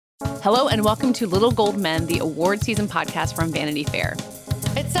Hello and welcome to Little Gold Men, the award season podcast from Vanity Fair.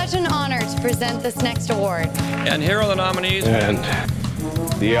 It's such an honor to present this next award. And here are the nominees. And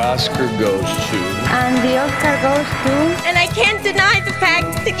the Oscar goes to... And the Oscar goes to... And I can't deny the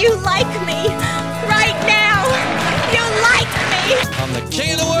fact that you like me. Right now. You like me. I'm the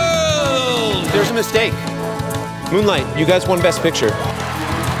king of the world. There's a mistake. Moonlight, you guys won Best Picture.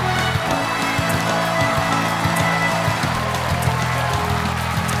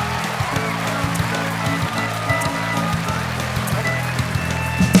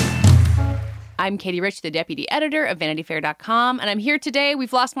 I'm Katie Rich, the deputy editor of VanityFair.com, and I'm here today.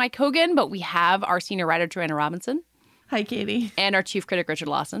 We've lost Mike Hogan, but we have our senior writer, Joanna Robinson. Hi, Katie. And our chief critic, Richard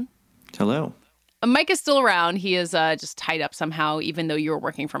Lawson. Hello. Mike is still around. He is just tied up somehow. Even though you're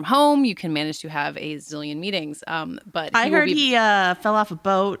working from home, you can manage to have a zillion meetings. But I heard he fell off a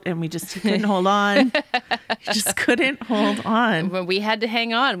boat and we just couldn't hold on. He just couldn't hold on. When we had to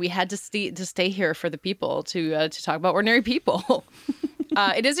hang on, we had to stay here for the people to talk about ordinary people.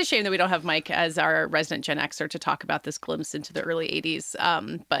 It is a shame that we don't have Mike as our resident Gen Xer to talk about this glimpse into the early 80s.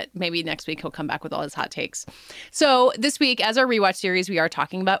 But maybe next week he'll come back with all his hot takes. So this week, as our rewatch series, we are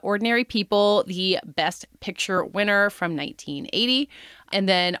talking about Ordinary People, the Best Picture winner from 1980. And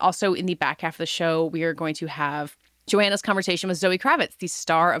then also in the back half of the show, we are going to have Joanna's conversation with Zoe Kravitz, the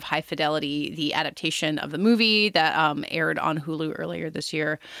star of High Fidelity, the adaptation of the movie that aired on Hulu earlier this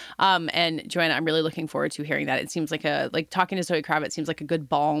year. And Joanna, I'm really looking forward to hearing that. It seems like talking to Zoe Kravitz seems like a good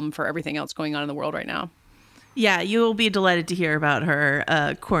balm for everything else going on in the world right now. Yeah, you will be delighted to hear about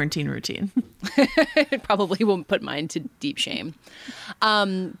her quarantine routine. It probably won't put mine to deep shame.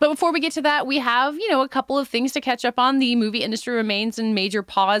 But before we get to that, we have, a couple of things to catch up on. The movie industry remains in major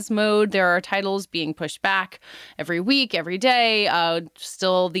pause mode. There are titles being pushed back every week, every day.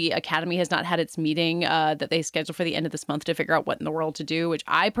 Still, the Academy has not had its meeting that they scheduled for the end of this month to figure out what in the world to do, which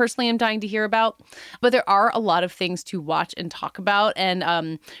I personally am dying to hear about. But there are a lot of things to watch and talk about.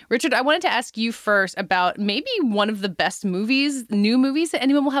 And Richard, I wanted to ask you first about maybe one of the best new movies that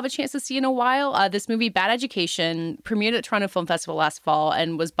anyone will have a chance to see in a while. This movie, Bad Education, premiered at Toronto Film Festival last fall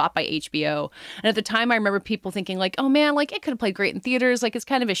and was bought by HBO. And at the time, I remember people thinking like, oh man, like it could have played great in theaters. Like it's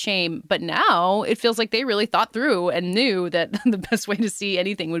kind of a shame. But now it feels like they really thought through and knew that the best way to see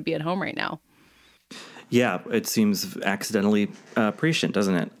anything would be at home right now. Yeah, it seems accidentally prescient,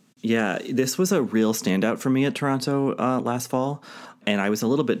 doesn't it? Yeah, this was a real standout for me at Toronto last fall. And I was a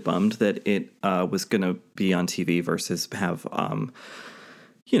little bit bummed that it was going to be on TV versus have,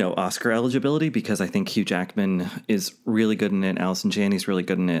 Oscar eligibility, because I think Hugh Jackman is really good in it. Allison Janney's really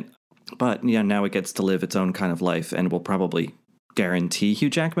good in it. But yeah, now it gets to live its own kind of life and will probably guarantee Hugh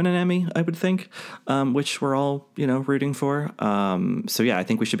Jackman an Emmy, I would think, which we're all, rooting for. So yeah, I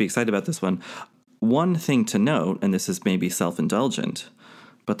think we should be excited about this one. One thing to note, and this is maybe self-indulgent,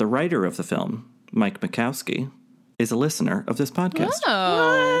 but the writer of the film, Mike Makowski, is a listener of this podcast.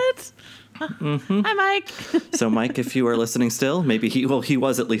 Oh. What? Mm-hmm. Hi, Mike. So, Mike, if you are listening still, maybe he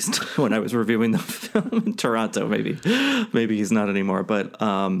was at least when I was reviewing the film in Toronto. Maybe he's not anymore. But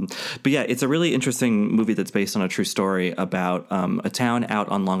yeah, it's a really interesting movie that's based on a true story about a town out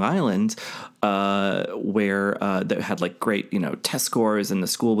on Long Island where that had like great, test scores, and the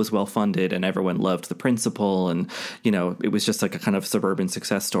school was well funded, and everyone loved the principal, and it was just like a kind of suburban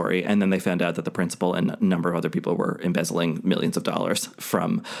success story. And then they found out that the principal and a number of other people were embezzling millions of dollars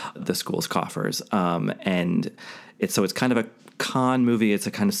from the school's coffers. And it's kind of a con movie. It's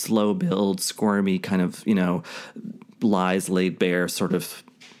a kind of slow build, squirmy kind of, lies laid bare sort of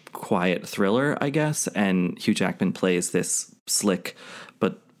quiet thriller, I guess. And Hugh Jackman plays this slick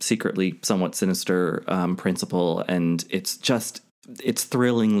but secretly somewhat sinister principal. And it's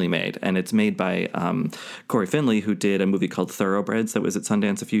thrillingly made, and it's made by Corey Finley, who did a movie called Thoroughbreds that was at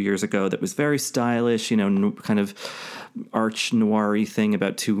Sundance a few years ago that was very stylish, kind of arch noir-y thing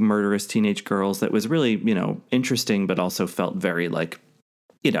about two murderous teenage girls that was really, interesting, but also felt very like,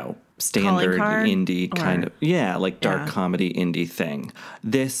 standard indie kind of, like dark comedy indie thing.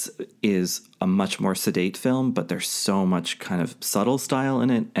 This is a much more sedate film, but there's so much kind of subtle style in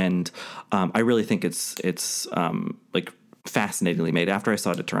it, and I really think it's like fascinatingly made. After I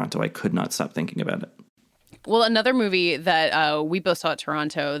saw it at Toronto, I could not stop thinking about it. Well, another movie that we both saw at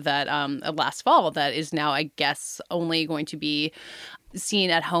Toronto that last fall that is now, I guess, only going to be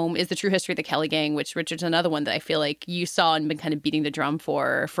seen at home is The True History of the Kelly Gang, which, Richard's another one that I feel like you saw and been kind of beating the drum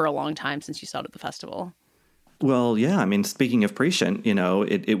for a long time since you saw it at the festival. Well, yeah. I mean, speaking of prescient,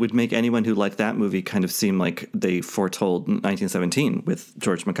 it would make anyone who liked that movie kind of seem like they foretold 1917 with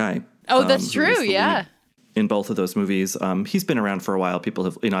George Mackay. Oh, that's true. Yeah. in both of those movies. He's been around for a while. People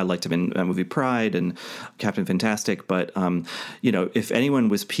have, I liked him in that movie Pride and Captain Fantastic. But, if anyone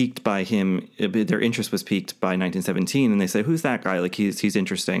was piqued by him, their interest was piqued by 1917, and they say, who's that guy? Like, he's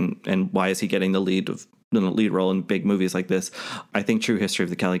interesting, and why is he getting the lead role in big movies like this? I think True History of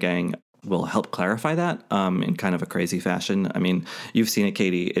the Kelly Gang will help clarify that in kind of a crazy fashion. I mean, you've seen it,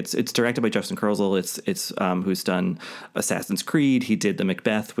 Katie. It's directed by Justin Kurzel. It's who's done Assassin's Creed. He did the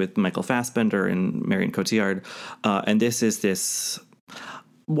Macbeth with Michael Fassbender and Marion Cotillard. And this is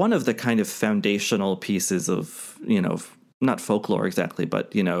one of the kind of foundational pieces of, not folklore exactly,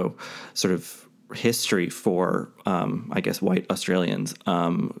 but, sort of history for, I guess, white Australians.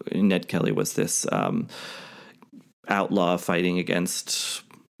 Ned Kelly was this outlaw fighting against,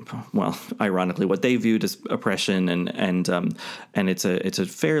 well, ironically, what they viewed as oppression, and it's a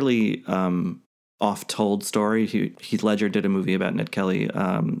fairly oft-told story. Heath Ledger did a movie about Ned Kelly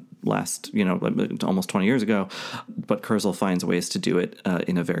almost 20 years ago, but Kurzel finds ways to do it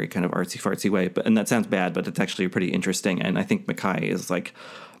in a very kind of artsy-fartsy way. And that sounds bad, but it's actually pretty interesting. And I think Mackay is like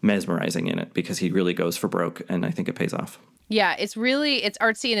mesmerizing in it because he really goes for broke, and I think it pays off. Yeah, it's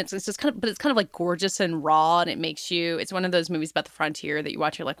artsy, and it's just kind of like gorgeous and raw, and it's one of those movies about the frontier that you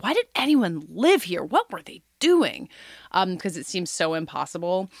watch, you're like, why did anyone live here? What were they doing? Because it seems so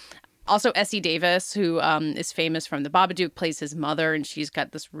impossible. Also, Essie Davis, who is famous from The Babadook, plays his mother, and she's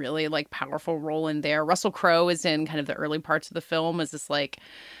got this really like powerful role in there. Russell Crowe is in kind of the early parts of the film as this like,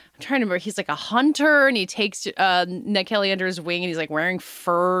 I'm trying to remember, he's like a hunter, and he takes Ned Kelly under his wing, and he's like wearing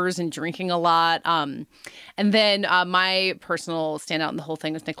furs and drinking a lot. And then my personal standout in the whole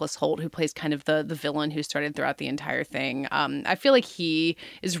thing is Nicholas Hoult, who plays kind of the villain who started throughout the entire thing. I feel like he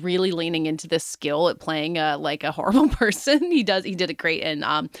is really leaning into this skill at playing like a horrible person. He did it great in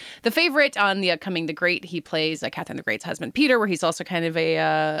The Favorite on the upcoming The Great. He plays Catherine the Great's husband Peter, where he's also kind of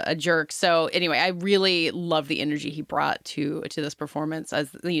a jerk. So anyway, I really love the energy he brought to this performance. As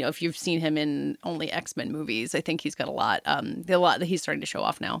if you've seen him in only X-Men movies, I think he's got a lot that he's starting to show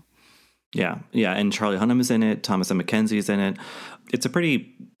off now. Yeah, and Charlie Hunnam is in it. Thomas and Mackenzie is in it. It's a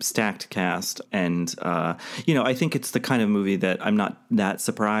pretty stacked cast, and I think it's the kind of movie that I'm not that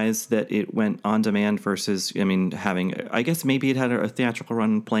surprised that it went on demand versus, I guess maybe it had a theatrical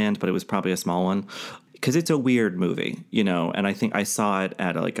run planned, but it was probably a small one. Because it's a weird movie, and I think I saw it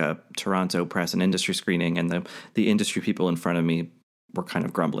at a Toronto press and industry screening, and the industry people in front of me were kind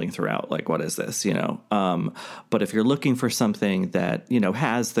of grumbling throughout, like, what is this, But if you're looking for something that,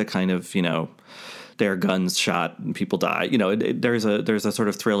 has the kind of, there are guns shot and people die, there's a sort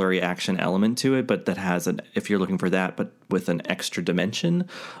of thrillery action element to it, but that has if you're looking for that, but with an extra dimension,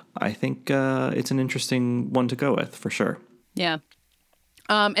 I think it's an interesting one to go with for sure. Yeah.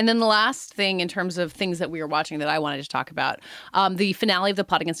 And then the last thing in terms of things that we were watching that I wanted to talk about, the finale of The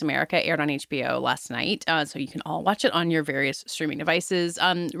Plot Against America aired on HBO last night. So you can all watch it on your various streaming devices.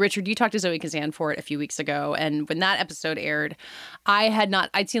 Richard, you talked to Zoe Kazan for it a few weeks ago. And when that episode aired,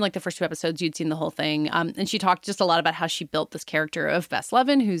 I'd seen like the first two episodes, you'd seen the whole thing. And she talked just a lot about how she built this character of Bess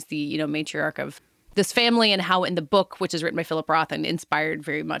Levin, who's the, matriarch of this family, and how in the book, which is written by Philip Roth and inspired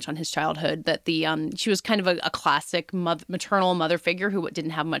very much on his childhood, that she was kind of a classic maternal mother figure who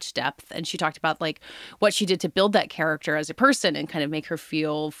didn't have much depth. And she talked about like what she did to build that character as a person and kind of make her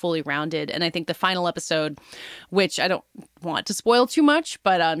feel fully rounded. And I think the final episode, which I don't want to spoil too much,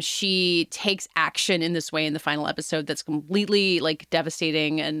 but she takes action in this way in the final episode that's completely like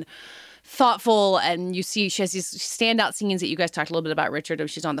devastating and thoughtful, and you see she has these standout scenes that you guys talked a little bit about, Richard, of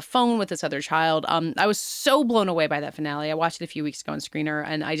she's on the phone with this other child. I was so blown away by that finale. I watched it a few weeks ago on Screener,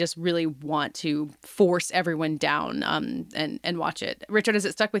 and I just really want to force everyone down and watch it. Richard, has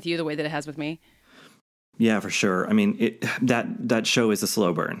it stuck with you the way that it has with me? Yeah, for sure. I mean, that show is a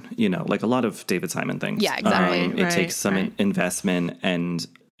slow burn, like a lot of David Simon things. Yeah, exactly. It takes some investment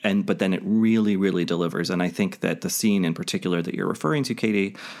but then it really, really delivers. And I think that the scene in particular that you're referring to,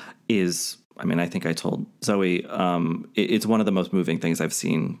 Katie, is, I think I told Zoe, it's one of the most moving things I've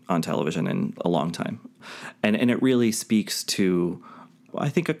seen on television in a long time. And it really speaks to, I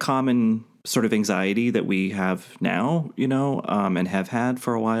think, a common sort of anxiety that we have now, and have had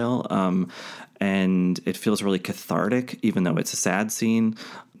for a while. And it feels really cathartic, even though it's a sad scene.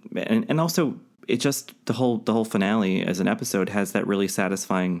 And also, it just, the whole finale as an episode has that really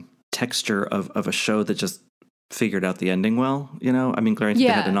satisfying texture of a show that just figured out the ending well, granted they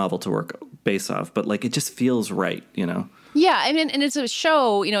had a novel to work based off, but like it just feels right, Yeah, I mean, and it's a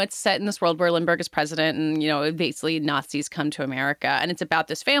show, it's set in this world where Lindbergh is president and, basically Nazis come to America. And it's about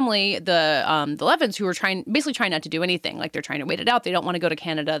this family, the Levins, who are trying not to do anything. Like, they're trying to wait it out. They don't want to go to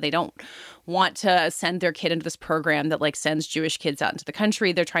Canada. They don't want to send their kid into this program that, like, sends Jewish kids out into the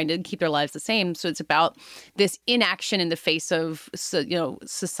country. They're trying to keep their lives the same. So it's about this inaction in the face of,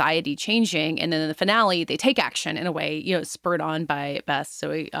 society changing. And then in the finale, they take action in a way, spurred on by Bess,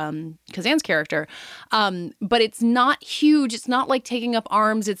 so Kazan's character. But it's not huge. It's not like taking up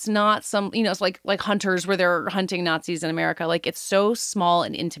arms. It's not some, it's like Hunters where they're hunting Nazis in America. Like, it's so small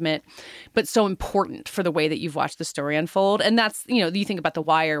and intimate, but so important for the way that you've watched the story unfold. And that's, you think about The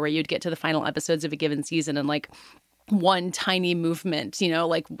Wire, where you'd get to the final episodes of a given season and like one tiny movement,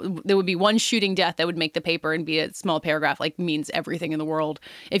 like there would be one shooting death that would make the paper and be a small paragraph, like means everything in the world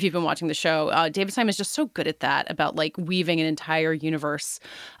if you've been watching the show. David Simon is just so good at that, about like weaving an entire universe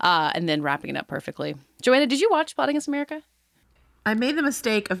and then wrapping it up perfectly. Joanna, did you watch Plot Against America? I made the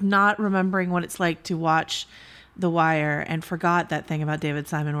mistake of not remembering what it's like to watch The Wire and forgot that thing about David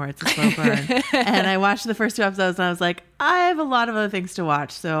Simon where it's a slow burn. And I watched the first 2 episodes and I was like, I have a lot of other things to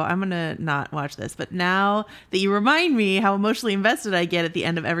watch, so I'm going to not watch this. But now that you remind me how emotionally invested I get at the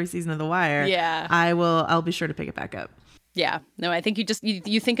end of every season of The Wire, I'll be sure to pick it back up. Yeah. No, I think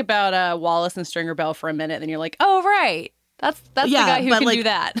you think about Wallace and Stringer Bell for a minute, and then you're like, oh, right. That's the guy who can do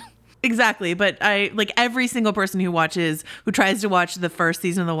that. Exactly. But I like every single person who tries to watch the first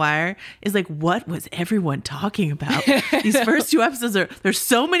season of The Wire is like, what was everyone talking about? These first 2 episodes there's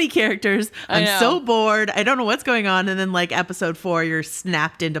so many characters. I'm so bored. I don't know what's going on. And then like episode 4, you're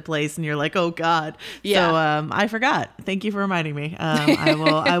snapped into place and you're like, oh God. Yeah. So I forgot. Thank you for reminding me.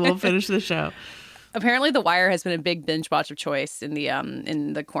 I will finish the show. Apparently, The Wire has been a big binge watch of choice in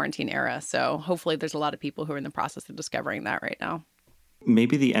the quarantine era. So hopefully there's a lot of people who are in the process of discovering that right now.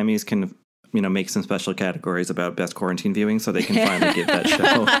 Maybe the Emmys can, make some special categories about best quarantine viewing so they can finally give that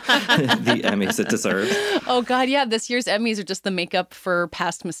show the Emmys it deserves. Oh, God, yeah. This year's Emmys are just the makeup for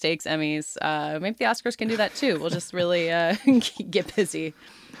past mistakes Emmys. Maybe the Oscars can do that, too. We'll just really get busy.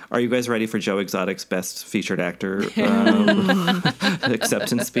 Are you guys ready for Joe Exotic's best featured actor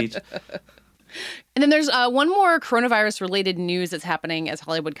acceptance speech? And then there's one more coronavirus-related news that's happening as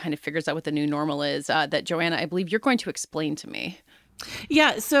Hollywood kind of figures out what the new normal is that, Joanna, I believe you're going to explain to me.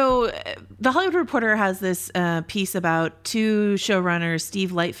 Yeah, so The Hollywood Reporter has this piece about 2 showrunners,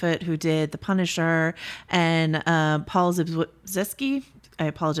 Steve Lightfoot, who did The Punisher, and Paul Zbyszewski. I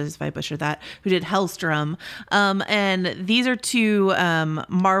apologize if I butchered that, who did Hellstrom. And these are 2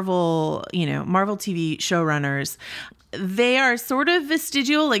 Marvel TV showrunners. They are sort of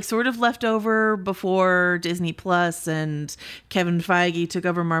vestigial, like sort of left over before Disney Plus and Kevin Feige took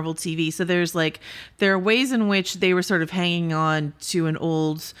over Marvel TV. So there are ways in which they were sort of hanging on to an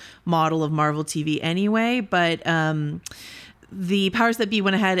old model of Marvel TV anyway. But the powers that be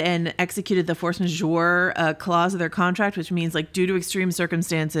went ahead and executed the force majeure clause of their contract, which means like due to extreme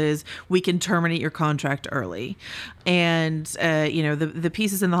circumstances, we can terminate your contract early. And, the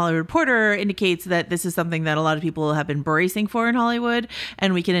pieces in the Hollywood Reporter indicates that this is something that a lot of people have been bracing for in Hollywood.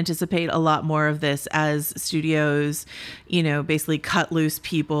 And we can anticipate a lot more of this as studios, basically cut loose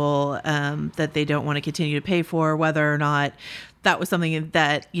people that they don't want to continue to pay for, whether or not that was something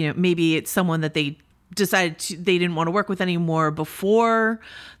that, maybe it's someone that they decided they didn't want to work with anymore before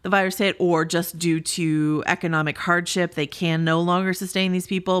the virus hit, or just due to economic hardship, they can no longer sustain these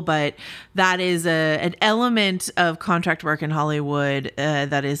people. But that is an element of contract work in Hollywood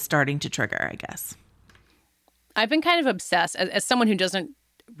that is starting to trigger, I guess. I've been kind of obsessed as someone who doesn't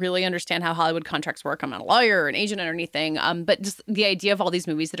really understand how Hollywood contracts work. I'm not a lawyer or an agent or anything, but just the idea of all these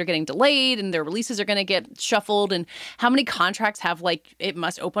movies that are getting delayed and their releases are going to get shuffled, and how many contracts have like it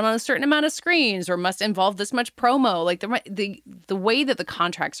must open on a certain amount of screens or must involve this much promo. Like the way that the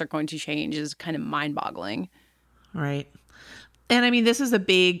contracts are going to change is kind of mind-boggling. Right. And I mean, this is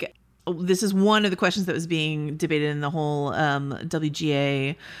one of the questions that was being debated in the whole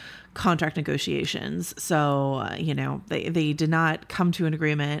WGA contract negotiations. So, they did not come to an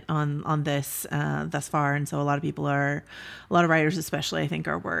agreement on this thus far. And so a lot of writers especially, I think,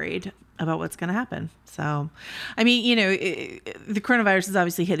 are worried about what's going to happen. So, I mean, the coronavirus is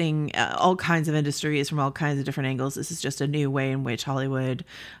obviously hitting all kinds of industries from all kinds of different angles. This is just a new way in which Hollywood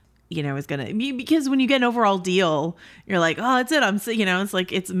is going to, because when you get an overall deal, you're like, oh, that's it. It's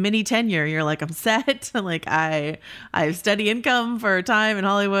like, it's mini tenure. You're like, I'm set. Like I have steady income for a time in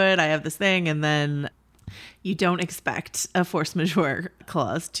Hollywood. I have this thing. And then you don't expect a force majeure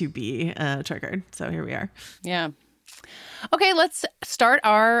clause to be triggered. So here we are. Yeah. Okay, let's start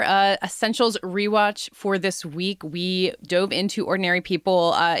our Essentials rewatch for this week. We dove into Ordinary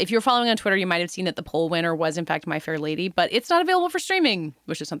People. If you're following on Twitter, you might have seen that the poll winner was, in fact, My Fair Lady, but it's not available for streaming,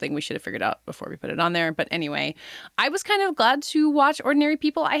 which is something we should have figured out before we put it on there. But anyway, I was kind of glad to watch Ordinary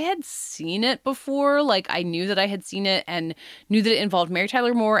People. I had seen it before. Like, I knew that I had seen it and knew that it involved Mary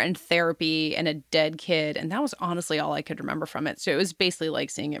Tyler Moore and therapy and a dead kid. And that was honestly all I could remember from it. So it was basically like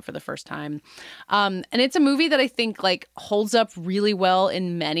seeing it for the first time. And it's a movie that I think, like, holds up really well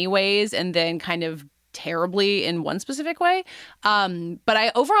in many ways and then kind of terribly in one specific way. But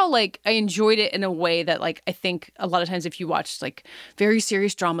I overall, like, I enjoyed it in a way that, like, I think a lot of times if you watch like very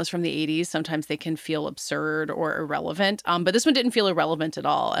serious dramas from the 80s, sometimes they can feel absurd or irrelevant. But this one didn't feel irrelevant at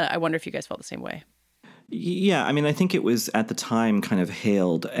all. I wonder if you guys felt the same way. Yeah, I mean, I think it was at the time kind of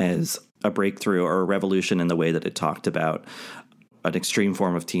hailed as a breakthrough or a revolution in the way that it talked about an extreme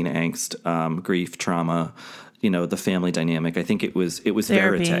form of teen angst, grief, trauma, the family dynamic. I think it was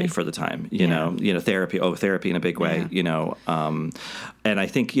verite for the time, you know, therapy in a big way, and I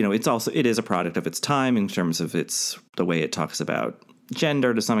think, it is a product of its time in terms of the way it talks about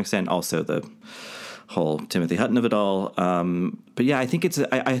gender to some extent, also the whole Timothy Hutton of it all. But yeah, I think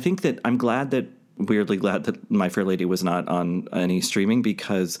I'm weirdly glad that My Fair Lady was not on any streaming,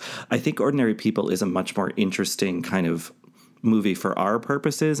 because I think Ordinary People is a much more interesting kind of movie for our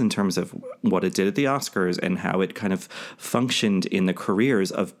purposes in terms of what it did at the Oscars and how it kind of functioned in the careers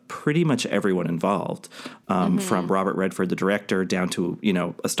of pretty much everyone involved, from Robert Redford, the director, down to,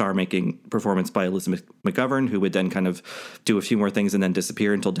 a star-making performance by Elizabeth McGovern, who would then kind of do a few more things and then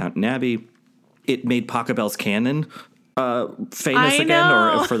disappear until Downton Abbey. It made Pachelbel's canon famous again,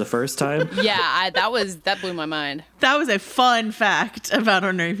 or for the first time. Yeah, that blew my mind. That was a fun fact about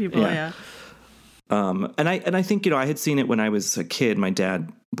Ordinary People. Yeah. And I think, I had seen it when I was a kid. My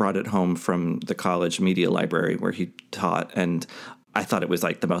dad brought it home from the college media library where he taught, and I thought it was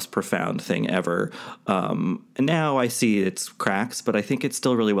like the most profound thing ever. And now I see its cracks, but I think it's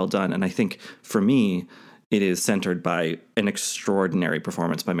still really well done. And I think for me, it is centered by an extraordinary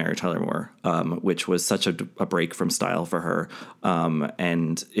performance by Mary Tyler Moore, which was such a break from style for her.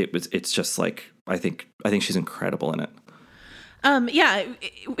 And it's just like, I think she's incredible in it.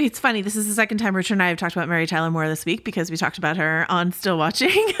 It's funny. This is the second time Richard and I have talked about Mary Tyler Moore this week, because we talked about her on Still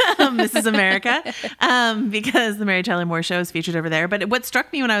Watching This Is America, because the Mary Tyler Moore show is featured over there. But what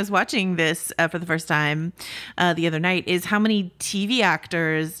struck me when I was watching this for the first time the other night is how many TV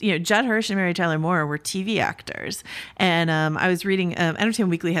actors, Judd Hirsch and Mary Tyler Moore were TV actors. And I was reading, Entertainment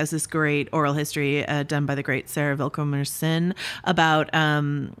Weekly has this great oral history done by the great Sarah Vilkomerson about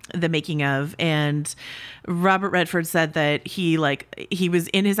the making of, and Robert Redford said that he was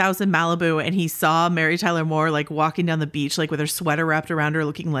in his house in Malibu and he saw Mary Tyler Moore like walking down the beach, like with her sweater wrapped around her,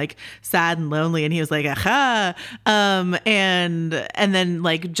 looking like sad and lonely. And he was like, aha. And then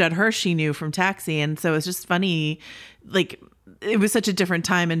like Judd Hirsch, he knew from Taxi. And so it's just funny. Like, it was such a different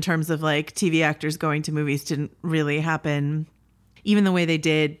time in terms of like TV actors going to movies didn't really happen even the way they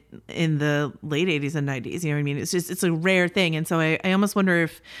did in the late 80s and 90s. You know what I mean? It's a rare thing. And so I almost wonder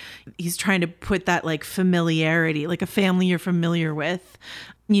if he's trying to put that like familiarity, like a family you're familiar with.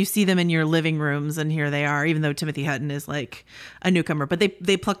 You see them in your living rooms and here they are, even though Timothy Hutton is like a newcomer. But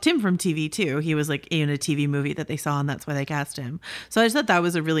they plucked him from TV too. He was like in a TV movie that they saw, and that's why they cast him. So I just thought that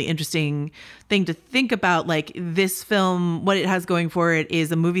was a really interesting thing to think about. Like, this film, what it has going for it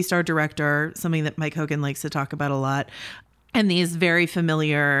is a movie star director, something that Mike Hogan likes to talk about a lot. And these very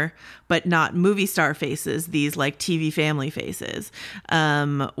familiar, but not movie star faces, these like TV family faces,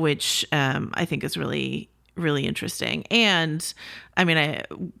 which I think is really, really interesting. And I mean,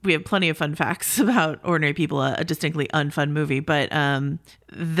 we have plenty of fun facts about Ordinary People, a distinctly unfun movie, but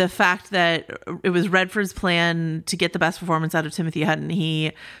the fact that it was Redford's plan to get the best performance out of Timothy Hutton,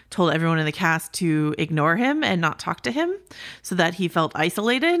 he told everyone in the cast to ignore him and not talk to him so that he felt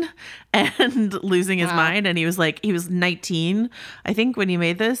isolated and losing his mind. And he was 19, I think, when he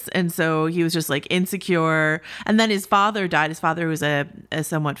made this. And so he was just like insecure. And then his father died. His father, who was a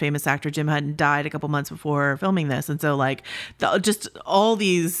somewhat famous actor, Jim Hutton, died a couple months before filming this. And so like just all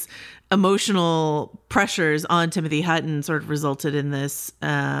these emotional pressures on Timothy Hutton sort of resulted in this,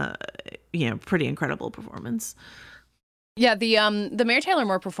 pretty incredible performance. Yeah, the Mary Tyler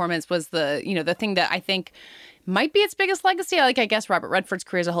Moore performance was the thing that I think might be its biggest legacy. I guess Robert Redford's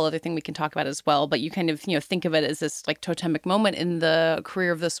career is a whole other thing we can talk about as well. But you kind of, think of it as this like totemic moment in the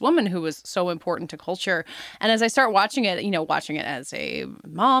career of this woman who was so important to culture. And as I start watching it, watching it as a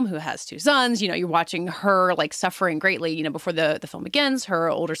mom who has 2 sons, you're watching her like suffering greatly. Before the film begins, her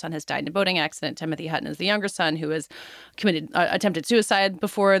older son has died in a boating accident. Timothy Hutton is the younger son who has committed attempted suicide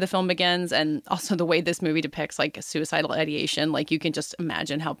before the film begins. And also the way this movie depicts like suicidal ideation, like you can just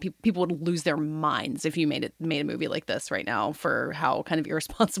imagine how people would lose their minds if you made a movie like this right now for how kind of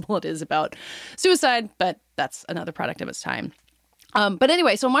irresponsible it is about suicide, but that's another product of its time. But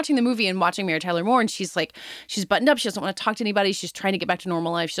anyway, so I'm watching the movie and watching Mary Tyler Moore, and she's buttoned up. She doesn't want to talk to anybody. She's trying to get back to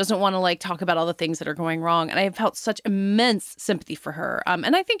normal life. She doesn't want to like talk about all the things that are going wrong. And I have felt such immense sympathy for her.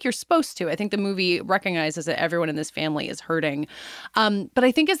 And I think you're supposed to. I think the movie recognizes that everyone in this family is hurting. But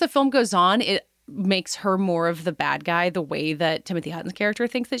I think as the film goes on, it makes her more of the bad guy, the way that Timothy Hutton's character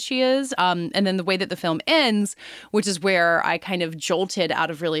thinks that she is. And then the way that the film ends, which is where I kind of jolted out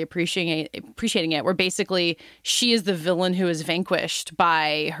of really appreciating it, where basically she is the villain who is vanquished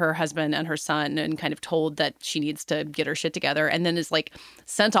by her husband and her son and kind of told that she needs to get her shit together, and then is like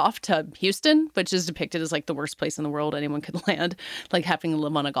sent off to Houston, which is depicted as like the worst place in the world anyone could land, like having to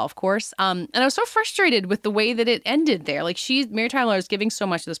live on a golf course. And I was so frustrated with the way that it ended there. Like Mary Tyler is giving so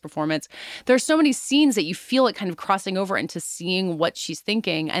much to this performance. There's so many scenes that you feel it kind of crossing over into seeing what she's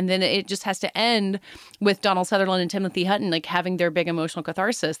thinking, and then it just has to end with Donald Sutherland and Timothy Hutton like having their big emotional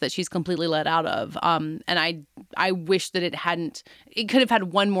catharsis that she's completely let out of. And I wish that it could have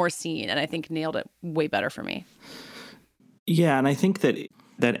had one more scene, and I think nailed it way better for me. Yeah, and I think that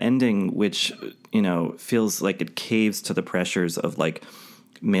ending, which feels like it caves to the pressures of like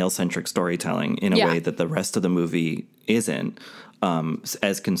male-centric storytelling in a way that the rest of the movie isn't.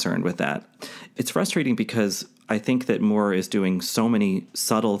 As concerned with that. It's frustrating because I think that Moore is doing so many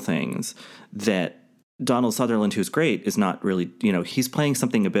subtle things that Donald Sutherland, who's great, is not really, he's playing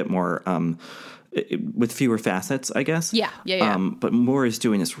something a bit more with fewer facets, I guess. Yeah. But Moore is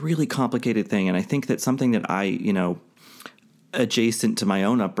doing this really complicated thing. And I think that something that I, adjacent to my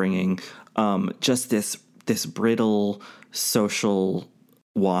own upbringing, just this brittle social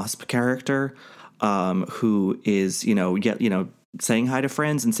wasp character who is, saying hi to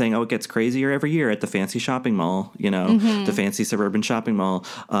friends and saying, oh, it gets crazier every year at the fancy shopping mall, the fancy suburban shopping mall,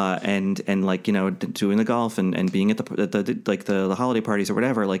 and like, doing the golf and being at the holiday parties or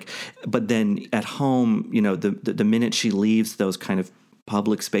whatever. Like, but then at home, the minute she leaves those kind of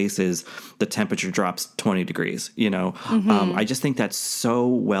public spaces, the temperature drops 20 degrees, I just think that's so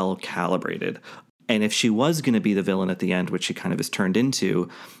well calibrated. And if she was going to be the villain at the end, which she kind of is turned into,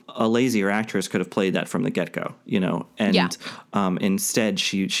 a lazier actress could have played that from the get-go, And instead,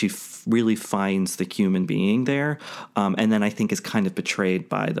 she really finds the human being there, and then I think is kind of betrayed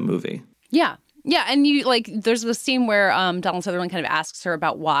by the movie. Yeah. Yeah, and there's a scene where Donald Sutherland kind of asks her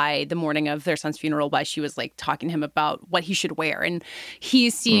about why the morning of their son's funeral, why she was like talking to him about what he should wear, and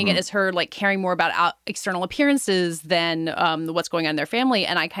he's seeing it as her like caring more about external appearances than what's going on in their family.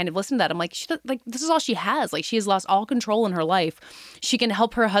 And I kind of listened to that. I'm like, this is all she has. Like, she has lost all control in her life. She can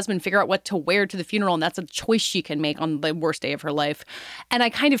help her husband figure out what to wear to the funeral, and that's a choice she can make on the worst day of her life. And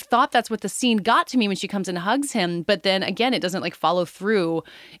I kind of thought that's what the scene got to me when she comes and hugs him. But then again, it doesn't like follow through.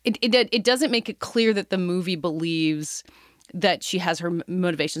 It doesn't make it clear that the movie believes that she has her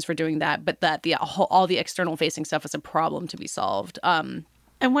motivations for doing that, but that all the external facing stuff is a problem to be solved. And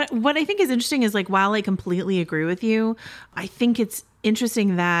what I think is interesting is like, while I completely agree with you, I think it's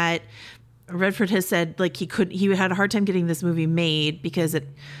interesting that Redford has said like he had a hard time getting this movie made because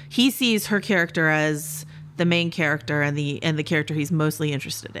he sees her character as the main character and the character he's mostly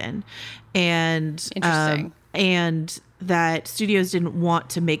interested in, and interesting. And that studios didn't want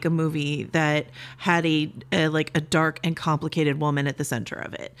to make a movie that had a dark and complicated woman at the center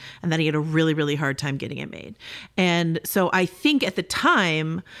of it, and that he had a really, really hard time getting it made. And so I think at the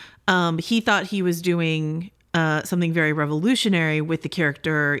time, he thought he was doing something very revolutionary with the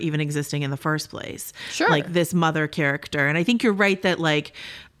character even existing in the first place. Sure. Like this mother character. And I think you're right that like,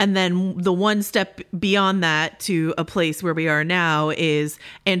 and then the one step beyond that to a place where we are now is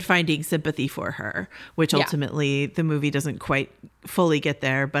and finding sympathy for her, which ultimately the movie doesn't quite fully get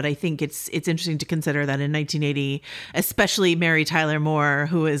there. But I think it's interesting to consider that in 1980, especially Mary Tyler Moore,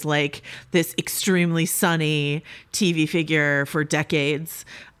 who is like this extremely sunny TV figure for decades,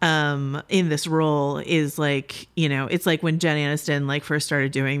 in this role, is like, it's like when Jen Aniston like first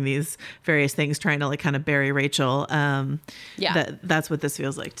started doing these various things, trying to like kind of bury Rachel. That's what this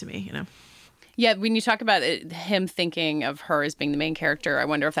feels like to me, Yeah, when you talk about him thinking of her as being the main character, I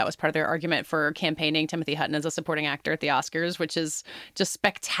wonder if that was part of their argument for campaigning Timothy Hutton as a supporting actor at the Oscars, which is just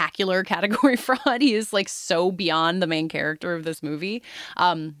spectacular category fraud. He is like so beyond the main character of this movie.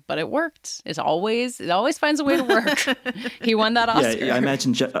 But it worked. It always finds a way to work. He won that Oscar. Yeah,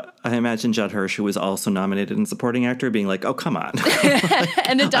 I imagine Judd Hirsch, who was also nominated in supporting actor, being like, "Oh, come on."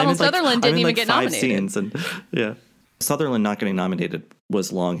 And then Donald Sutherland didn't even get nominated. 5 scenes and yeah. Sutherland not getting nominated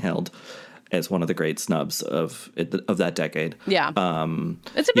was long held as one of the great snubs of that decade. Yeah,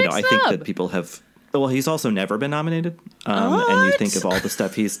 it's a big snub. I think that people have. Well, he's also never been nominated, and you think of all the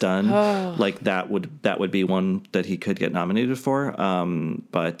stuff he's done, like that would be one that he could get nominated for.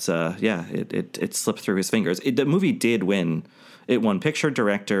 But it slipped through his fingers. The movie did win. It won picture,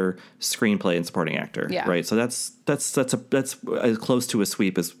 director, screenplay, and supporting actor. Yeah. Right. So that's as close to a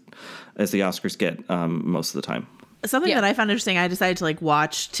sweep as the Oscars get most of the time. Something that I found interesting, I decided to like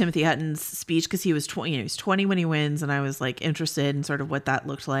watch Timothy Hutton's speech because he was 20. He was 20 when he wins, and I was like interested in sort of what that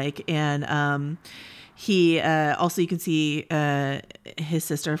looked like. And he also, you can see his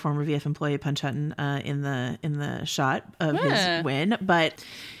sister, former VF employee Punch Hutton, in the shot of his win. But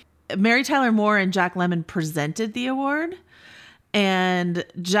Mary Tyler Moore and Jack Lemmon presented the award. And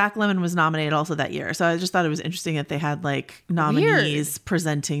Jack Lemmon was nominated also that year. So I just thought it was interesting that they had like nominees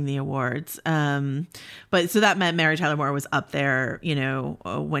presenting the awards. But so that meant Mary Tyler Moore was up there,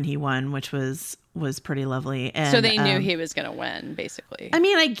 when he won, which was pretty lovely. And, so they knew he was going to win, basically. I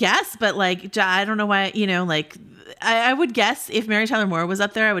mean, I guess, but like, I don't know why, I would guess if Mary Tyler Moore was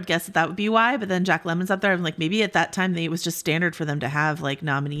up there, I would guess that would be why. But then Jack Lemmon's up there. I'm like, maybe at that time it was just standard for them to have like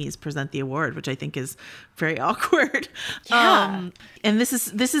nominees present the award, which I think is very awkward. Yeah. And this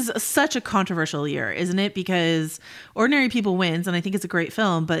is such a controversial year, isn't it? Because Ordinary People wins, and I think it's a great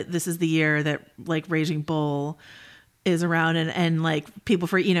film, but this is the year that like Raging Bull is around, and like people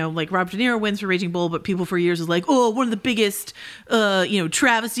for like Robert De Niro wins for Raging Bull, but people for years was like, oh, one of the biggest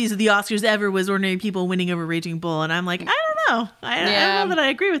travesties of the Oscars ever was Ordinary People winning over Raging Bull, and I'm like, I don't know, I don't know that I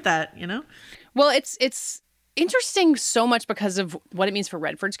agree with that. Well, it's interesting so much because of what it means for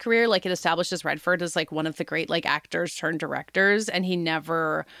Redford's career. Like, it establishes Redford as like one of the great like actors turned directors, and he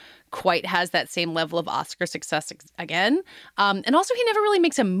never quite has that same level of Oscar success again. And also he never really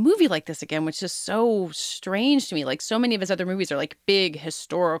makes a movie like this again, which is so strange to me. Like, so many of his other movies are like big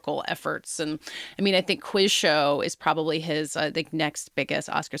historical efforts. And I mean, I think Quiz Show is probably his next biggest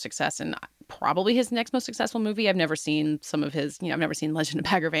Oscar success, and probably his next most successful movie. I've never seen some of his, I've never seen Legend of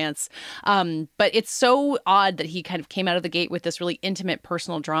Bagger Vance. But it's so odd that he kind of came out of the gate with this really intimate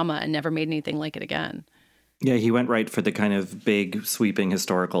personal drama and never made anything like it again. Yeah, he went right for the kind of big, sweeping,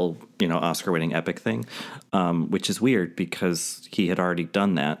 historical, Oscar-winning epic thing, which is weird because he had already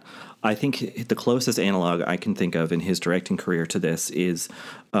done that. I think the closest analog I can think of in his directing career to this is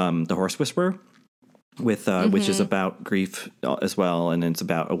The Horse Whisperer, which is about grief as well, and it's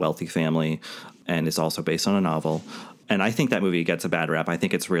about a wealthy family, and it's also based on a novel. And I think that movie gets a bad rap. I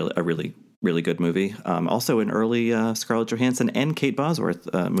think it's a really good movie. Also an early Scarlett Johansson and Kate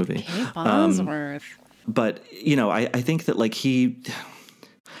Bosworth movie. Kate Bosworth. But, I think that like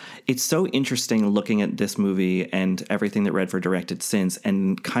it's so interesting looking at this movie and everything that Redford directed since,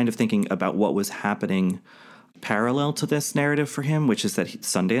 and kind of thinking about what was happening parallel to this narrative for him, which is that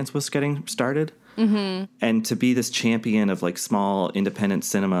Sundance was getting started. Mm-hmm. And to be this champion of like small independent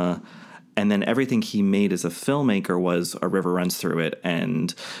cinema, and then everything he made as a filmmaker was A River Runs Through It,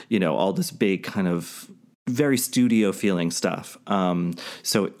 and, all this big kind of very studio feeling stuff.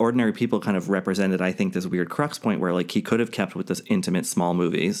 So Ordinary People kind of represented, I think, this weird crux point where like he could have kept with this intimate small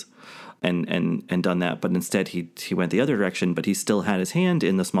movies and done that, but instead he went the other direction, but he still had his hand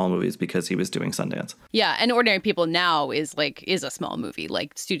in the small movies because he was doing Sundance. Yeah, and Ordinary People now is a small movie.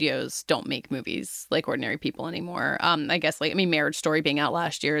 Like, studios don't make movies like Ordinary People anymore. I guess Marriage Story being out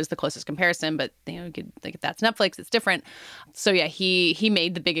last year is the closest comparison, but that's Netflix, it's different. So yeah, he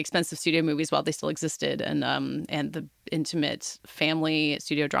made the big expensive studio movies while they still existed, and the intimate family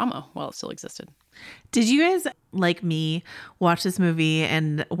studio drama while it still existed. Did you guys, like me, watch this movie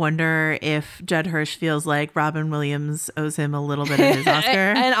and wonder if Judd Hirsch feels like Robin Williams owes him a little bit of his Oscar?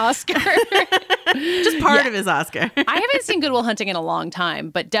 An Oscar. Just part of his Oscar. I haven't seen Good Will Hunting in a long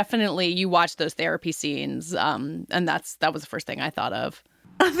time, but definitely you watch those therapy scenes, and that was the first thing I thought of.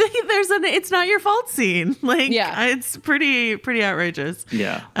 I think there's "it's not your fault" scene. It's pretty outrageous.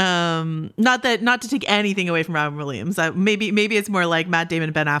 Yeah. Not to take anything away from Robin Williams. Maybe it's more like Matt Damon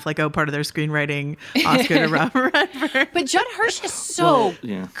and Ben Affleck part of their screenwriting Oscar to Robert Redford. But Judd Hirsch is so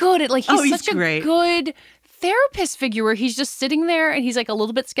good at he's such a good therapist figure where he's just sitting there and he's like a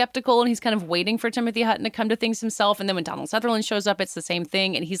little bit skeptical and he's kind of waiting for Timothy Hutton to come to things himself. And then when Donald Sutherland shows up, it's the same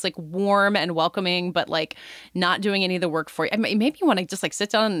thing. And he's like warm and welcoming, but like not doing any of the work for you. I mean, maybe you want to just like sit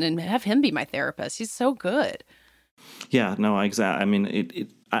down and have him be my therapist. He's so good. Yeah, no, exactly. I mean,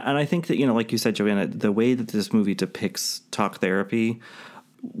 and I think that, you know, like you said, Joanna, the way that this movie depicts talk therapy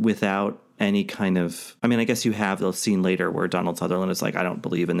without any kind of, I mean, I guess you have the scene later where Donald Sutherland is like, I don't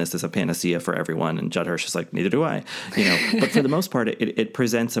believe in this as a panacea for everyone. And Judd Hirsch is like, neither do I, you know, but for the most part, it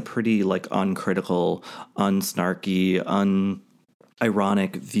presents a pretty like uncritical, unsnarky,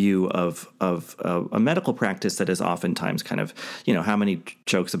 ironic view of a medical practice that is oftentimes kind of, you know, how many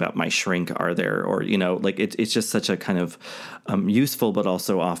jokes about my shrink are there? Or, you know, like it's just such a kind of useful, but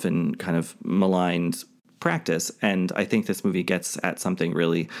also often kind of maligned practice. And I think this movie gets at something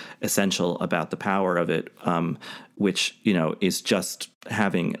really essential about the power of it, which, you know, is just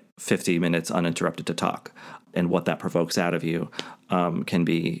having 50 minutes uninterrupted to talk, and what that provokes out of you can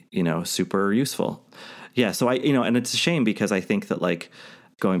be, you know, super useful. Yeah. So and it's a shame because I think that, like,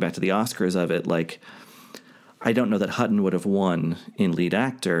 going back to the Oscars of it, like, I don't know that Hutton would have won in lead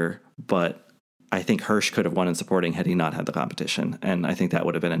actor, but I think Hirsch could have won in supporting had he not had the competition. And I think that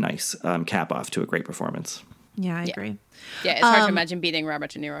would have been a nice cap off to a great performance. Yeah, I agree. Yeah, it's hard to imagine beating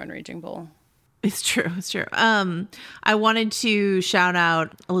Robert De Niro in Raging Bull. It's true. It's true. I wanted to shout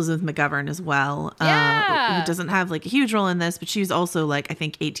out Elizabeth McGovern as well, who doesn't have like a huge role in this, but she's also like, I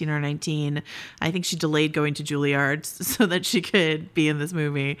think 18 or 19. I think she delayed going to Juilliard so that she could be in this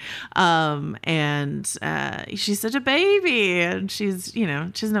movie. And she's such a baby, and she's, you know,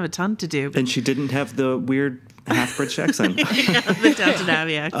 she doesn't have a ton to do. And she didn't have the weird half British accent. The Downton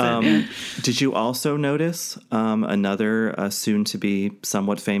Abbey accent. Did you also notice another soon-to-be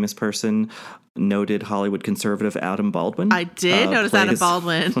somewhat famous person, noted Hollywood conservative Adam Baldwin? I did notice Adam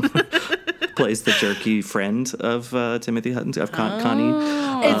Baldwin. Plays the jerky friend of Timothy Hutton, of Connie.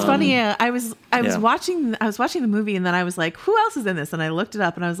 It's funny. I was watching the movie, and then I was like, who else is in this? And I looked it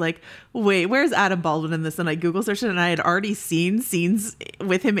up, and I was like, wait, where's Adam Baldwin in this? And I Google searched it, and I had already seen scenes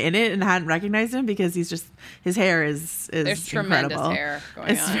with him in it and hadn't recognized him because his hair is There's incredible. Tremendous hair going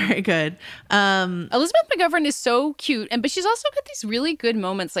it's on. Very good. Elizabeth McGovern is so cute, but she's also got these really good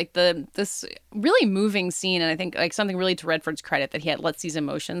moments, like this really moving scene, and I think like something really to Redford's credit that he lets these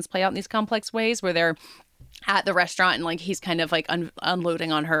emotions play out in these complex ways where they're at the restaurant and like he's kind of like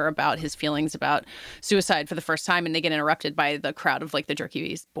unloading on her about his feelings about suicide for the first time, and they get interrupted by the crowd of like the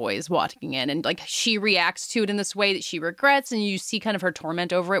jerky boys walking in, and like she reacts to it in this way that she regrets, and you see kind of her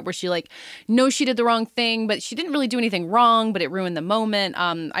torment over it where she like knows she did the wrong thing, but she didn't really do anything wrong, but it ruined the moment.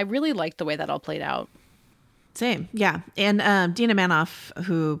 I really liked the way that all played out. Same. Yeah. And Dina Manoff,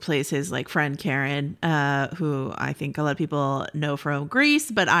 who plays his like friend Karen, who I think a lot of people know from Grease,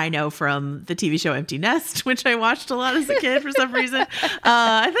 but I know from the TV show Empty Nest, which I watched a lot as a kid for some reason.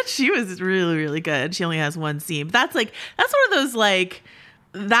 I thought she was really, really good. She only has one scene. But that's one of those like,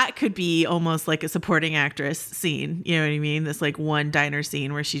 that could be almost like a supporting actress scene. You know what I mean? This like one diner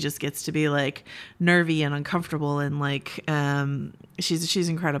scene where she just gets to be like nervy and uncomfortable, and like she's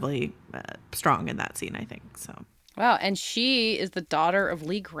incredibly strong in that scene, I think. So wow, and she is the daughter of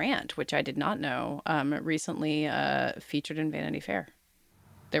Lee Grant, which I did not know. Recently featured in Vanity Fair.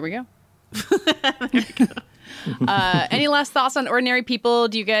 There we go. Any last thoughts on Ordinary People?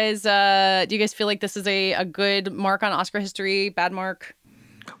 Do you guys feel like this is a good mark on Oscar history? Bad mark?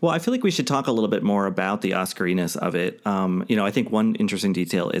 Well, I feel like we should talk a little bit more about the Oscariness of it. I think one interesting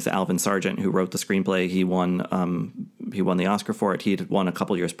detail is Alvin Sargent, who wrote the screenplay. He won the Oscar for it. He had won a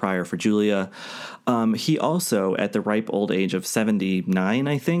couple years prior for Julia. He also, at the ripe old age of 79,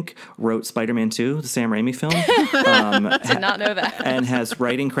 I think, wrote Spider-Man 2, the Sam Raimi film. Did not know that. And has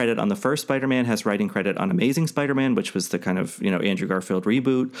writing credit on the first Spider-Man, has writing credit on Amazing Spider-Man, which was the kind of, Andrew Garfield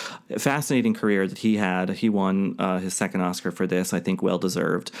reboot. Fascinating career that he had. He won his second Oscar for this, I think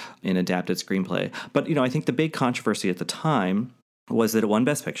well-deserved, in adapted screenplay. But, I think the big controversy at the time was that it won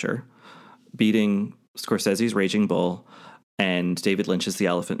Best Picture, beating Scorsese's Raging Bull and David Lynch's The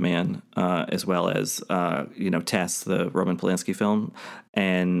Elephant Man, as well as, Tess, the Roman Polanski film.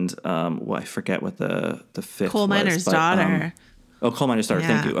 And I forget what the fifth Coal Miner's Daughter. Coal Miner's Daughter.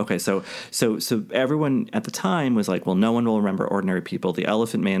 Yeah. Thank you. Okay, so everyone at the time was like, well, no one will remember Ordinary People. The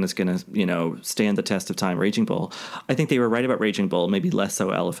Elephant Man is going to, stand the test of time. Raging Bull. I think they were right about Raging Bull, maybe less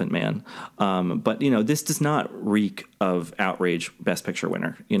so Elephant Man. But this does not reek of outrage Best Picture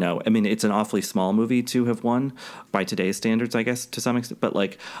winner. I mean, it's an awfully small movie to have won by today's standards, I guess, to some extent. But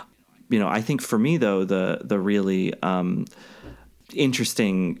I think for me though, the really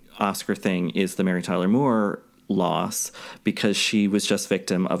interesting Oscar thing is the Mary Tyler Moore loss because she was just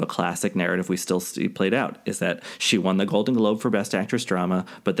victim of a classic narrative we still see played out, is that she won the Golden Globe for Best Actress Drama,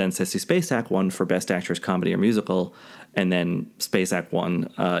 but then Sissy Spacek won for Best Actress Comedy or Musical, and then Spacek won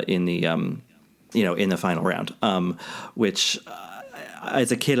in the final round, which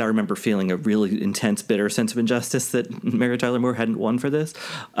as a kid, I remember feeling a really intense, bitter sense of injustice that Mary Tyler Moore hadn't won for this.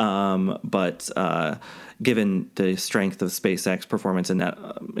 But given the strength of Spacek's performance in that,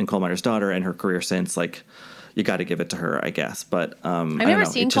 in Coal Miner's Daughter and her career since, like, you got to give it to her, I guess. But I've never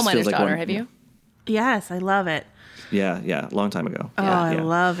seen Coal Miner's Daughter. Have you? Yes, I love it. Yeah, long time ago. Oh, I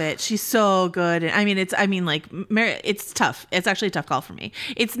love it. She's so good. It's tough. It's actually a tough call for me.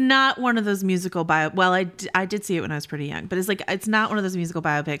 It's not one of those musical well, I did see it when I was pretty young, but it's not one of those musical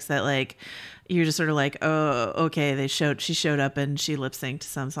biopics that like you're just sort of like, oh, okay, she showed up and she lip synced to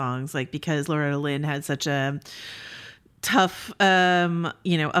some songs, like, because Loretta Lynn had such a tough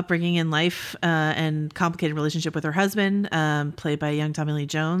upbringing in life and complicated relationship with her husband, played by young Tommy Lee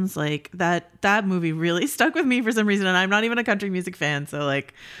Jones. Like that movie really stuck with me for some reason, and I'm not even a country music fan, so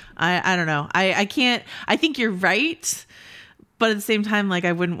like I don't know. I think you're right, but at the same time, like,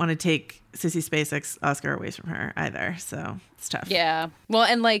 I wouldn't want to take Sissy Spacek's Oscar away from her either, so it's tough. Yeah. Well,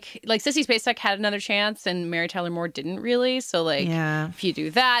 and like Sissy Spacek had another chance and Mary Tyler Moore didn't really. So like, if you do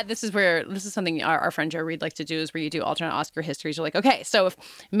that, this is something our friend Joe Reed likes to do, is where you do alternate Oscar histories. You're like, okay, so if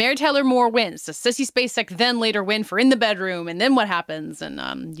Mary Tyler Moore wins, does Sissy Spacek then later win for In the Bedroom? And then what happens?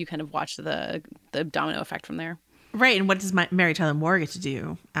 And you kind of watch the domino effect from there. Right, and what does Mary Tyler Moore get to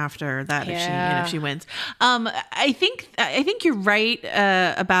do after that if she wins? I think you're right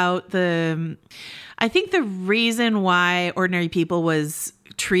about the. I think the reason why Ordinary People was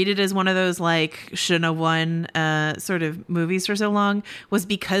treated as one of those like shouldn't have won sort of movies for so long was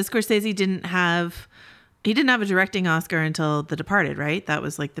because Scorsese didn't have a directing Oscar until The Departed, right? That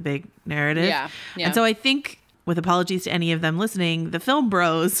was like the big narrative. Yeah. And so I think, with apologies to any of them listening, the film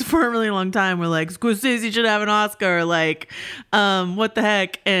bros for a really long time were like, Scorsese should have an Oscar, like, what the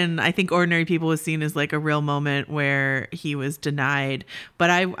heck? And I think Ordinary People was seen as like a real moment where he was denied.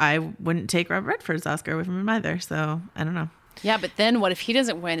 But I wouldn't take Robert Redford's Oscar away from him either, so I don't know. Yeah, but then what if he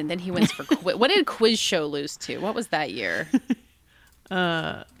doesn't win and then he wins for what did Quiz Show lose to? What was that year?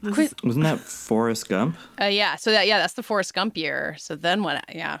 Wasn't that Forrest Gump? So that's the Forrest Gump year. So then what?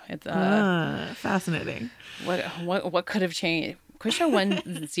 Yeah, it's fascinating. What could have changed? Quiz Show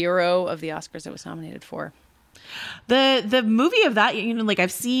won 0 of the Oscars it was nominated for. The movie of that, like,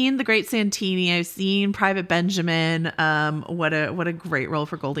 I've seen The Great Santini, I've seen Private Benjamin. What a great role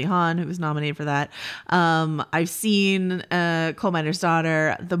for Goldie Hawn, who was nominated for that. I've seen Coal Miner's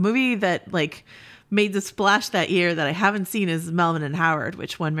Daughter. The movie that like made the splash that year that I haven't seen is Melvin and Howard,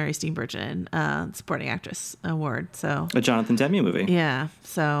 which won Mary Steenburgen Supporting Actress Award. So a Jonathan Demme movie. Yeah.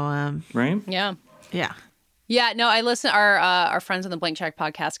 So right. Yeah. Yeah, no, I listened. Our friends on the Blank Check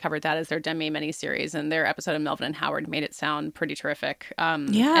podcast covered that as their Demme miniseries, and their episode of Melvin and Howard made it sound pretty terrific.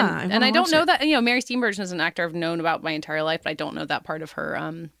 And I don't know that Mary Steenburgen is an actor I've known about my entire life, but I don't know that part of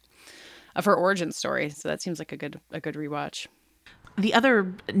her origin story. So that seems like a good rewatch. The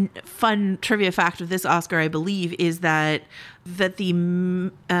other fun trivia fact of this Oscar, I believe, is that the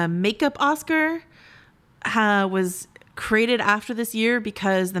makeup Oscar was created after this year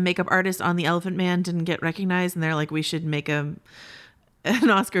because the makeup artist on The Elephant Man didn't get recognized, and they're like, we should make an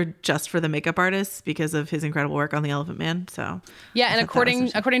Oscar just for the makeup artist because of his incredible work on The Elephant Man. So and according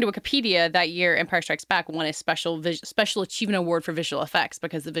to Wikipedia, that year Empire Strikes Back won a special achievement award for visual effects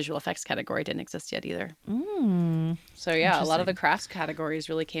because the visual effects category didn't exist yet either. So a lot of the crafts categories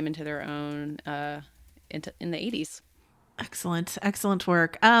really came into their own in the 80s. Excellent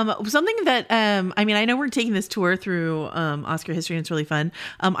work. Something that, I know we're taking this tour through Oscar history and it's really fun.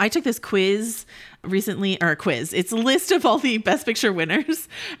 I took this quiz recently, it's a list of all the Best Picture winners.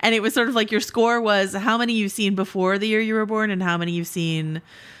 And it was sort of like your score was how many you've seen before the year you were born and how many you've seen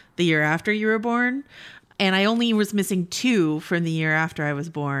the year after you were born. And I only was missing 2 from the year after I was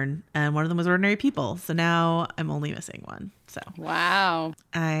born. And one of them was Ordinary People. So now I'm only missing 1. So wow.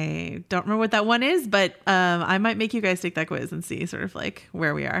 I don't remember what that one is, but I might make you guys take that quiz and see sort of like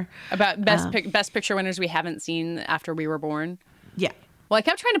where we are. About Best Picture winners we haven't seen after we were born. Yeah. Well, I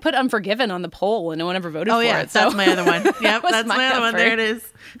kept trying to put Unforgiven on the poll and no one ever voted for it. So that's my other one. Yep, that's my other one. There it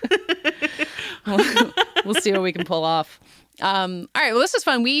is. We'll see what we can pull off. All right. Well, this is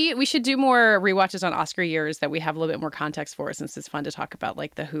fun. We should do more rewatches on Oscar years that we have a little bit more context for, since it's fun to talk about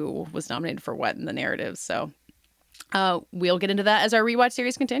like the who was nominated for what in the narratives. So we'll get into that as our rewatch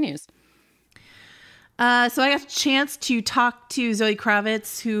series continues. So I got a chance to talk to Zoe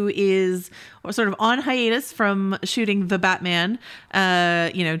Kravitz, who is sort of on hiatus from shooting The Batman,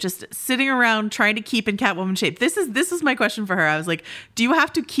 just sitting around trying to keep in Catwoman shape. This is my question for her. I was like, do you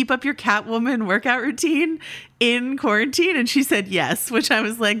have to keep up your Catwoman workout routine in quarantine? And she said yes, which I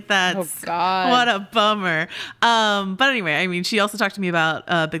was like, that's what a bummer. But anyway, I mean, she also talked to me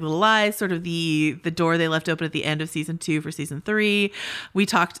about Big Little Lies, sort of the door they left open at the end of season 2 for season 3. We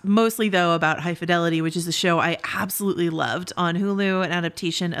talked mostly, though, about High Fidelity, which is a show I absolutely loved on Hulu, an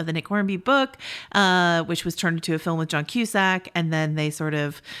adaptation of the Nick Hornby book, which was turned into a film with John Cusack, and then they sort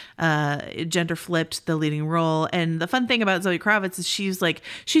of gender flipped the leading role. And the fun thing about Zoe Kravitz is she's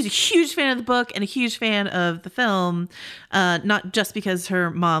a huge fan of the book and a huge fan of the film, not just because her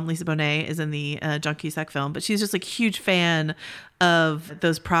mom, Lisa Bonet, is in the John Cusack film, but she's just like a huge fan of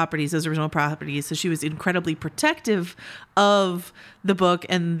those original properties. So she was incredibly protective of the book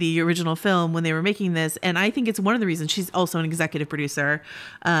and the original film when they were making this. And I think it's one of the reasons. She's also an executive producer,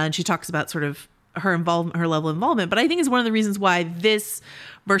 and she talks about sort of her involvement, her level of involvement. But I think it's one of the reasons why this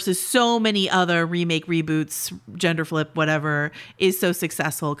versus so many other remake, reboots, gender flip, whatever, is so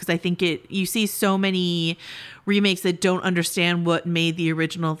successful. Because I think you see so many remakes that don't understand what made the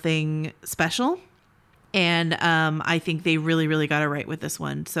original thing special. And I think they really, really got it right with this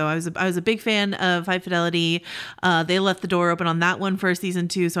one. So I was a big fan of High Fidelity. They left the door open on that one for season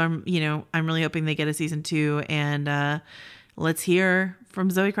 2. So I'm really hoping they get a season 2. And let's hear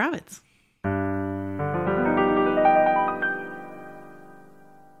from Zoe Kravitz.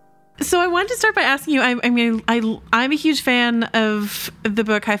 So I wanted to start by asking you, I'm a huge fan of the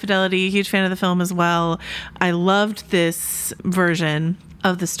book High Fidelity, a huge fan of the film as well. I loved this version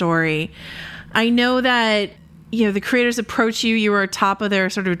of the story. I know that, the creators approach you. You were top of their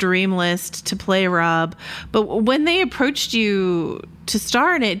sort of dream list to play Rob. But when they approached you to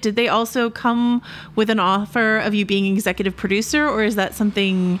star in it, did they also come with an offer of you being executive producer, or is that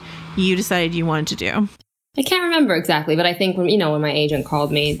something you decided you wanted to do? I can't remember exactly, but I think when my agent called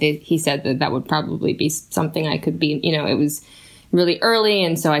me, he said that would probably be something I could be, it was really early,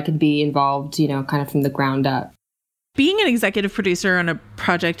 and so I could be involved, kind of from the ground up. Being an executive producer on a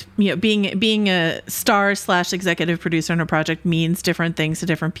project, being a star / executive producer on a project means different things to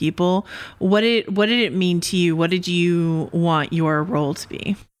different people. What did it mean to you? What did you want your role to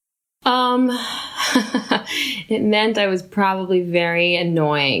be? It meant I was probably very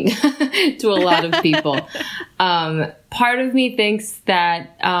annoying to a lot of people. Part of me thinks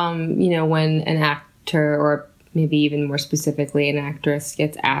that, when an actor, or maybe even more specifically an actress,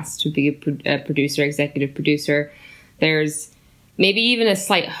 gets asked to be a producer, executive producer, there's maybe even a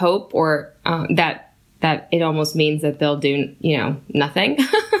slight hope, or that it almost means that they'll do, nothing.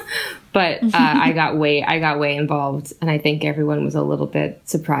 But I got way involved, and I think everyone was a little bit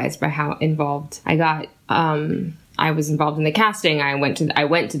surprised by how involved I got. I was involved in the casting. I went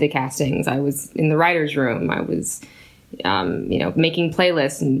to the castings. I was in the writer's room. I was, making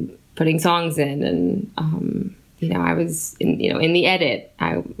playlists and putting songs in, and I was in the edit.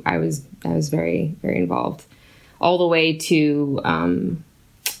 I was very, very involved, all the way to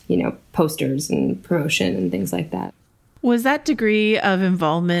posters and promotion and things like that. Was that degree of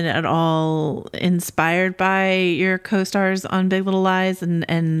involvement at all inspired by your co-stars on Big Little Lies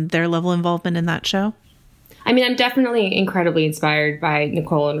and their level of involvement in that show? I mean, I'm definitely incredibly inspired by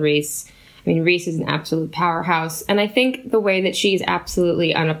Nicole and Reese. I mean, Reese is an absolute powerhouse. And I think the way that she's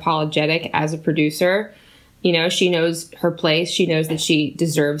absolutely unapologetic as a producer, she knows her place. She knows that she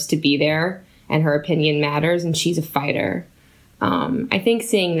deserves to be there and her opinion matters, and she's a fighter. I think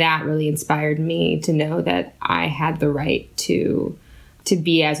seeing that really inspired me to know that I had the right to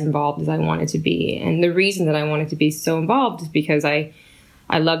be as involved as I wanted to be. And the reason that I wanted to be so involved is because I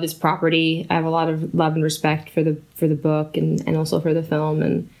love this property. I have a lot of love and respect for the book and also for the film.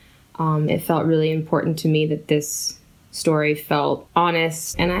 And it felt really important to me that this story felt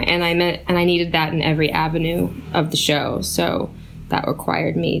honest, and I needed that in every avenue of the show. So that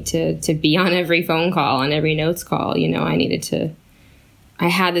required me to be on every phone call and every notes call. I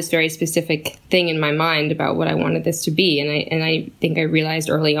had this very specific thing in my mind about what I wanted this to be. And I think I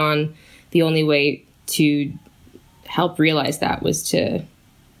realized early on the only way to help realize that was to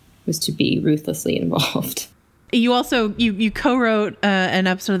be ruthlessly involved. You also, you co-wrote an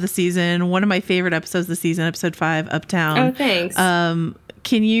episode of the season, one of my favorite episodes of the season, episode 5, Uptown. Oh, thanks.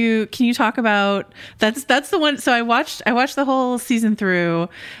 can you talk about that's the one? So I watched the whole season through,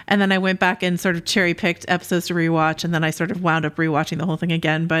 and then I went back and sort of cherry picked episodes to rewatch, and then I sort of wound up rewatching the whole thing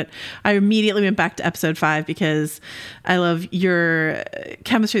again. But I immediately went back to episode 5 because I love your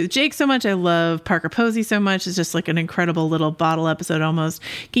chemistry with Jake so much. I love Parker Posey so much. It's just like an incredible little bottle episode almost.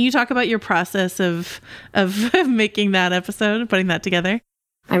 Can you talk about your process of making that episode, putting that together?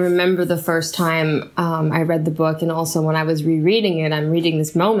 I remember the first time I read the book, and also when I was rereading it, I'm reading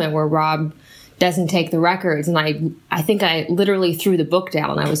this moment where Rob doesn't take the records, and I think I literally threw the book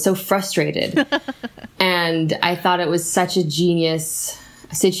down. I was so frustrated. And I thought it was such a genius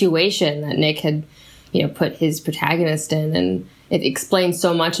situation that Nick had, put his protagonist in, and it explained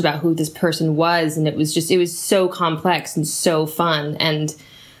so much about who this person was, and it was so complex and so fun, and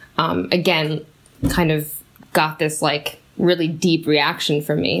again, kind of got this like really deep reaction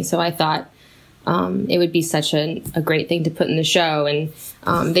from me. So I thought it would be such a great thing to put in the show.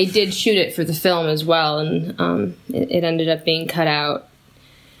 And they did shoot it for the film as well, and it ended up being cut out.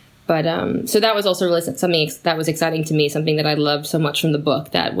 But so that was also really something that was exciting to me, something that I loved so much from the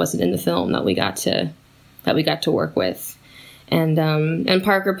book that wasn't in the film that we got to work with. And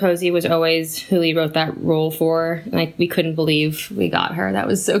Parker Posey was always who we wrote that role for. Like, we couldn't believe we got her. That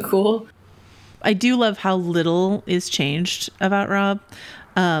was so cool. I do love how little is changed about Rob,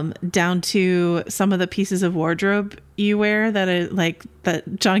 down to some of the pieces of wardrobe you wear that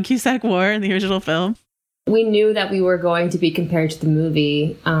John Cusack wore in the original film. We knew that we were going to be compared to the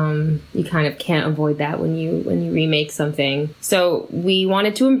movie. You kind of can't avoid that when you remake something. So we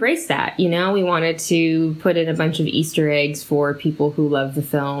wanted to embrace that, We wanted to put in a bunch of Easter eggs for people who love the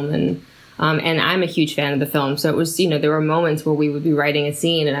film, and I'm a huge fan of the film. So it was, there were moments where we would be writing a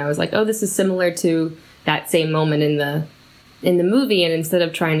scene and I was like, oh, this is similar to that same moment in the movie. And instead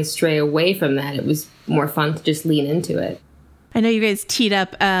of trying to stray away from that, it was more fun to just lean into it. I know you guys teed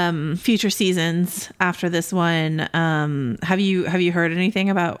up future seasons after this one. Have you heard anything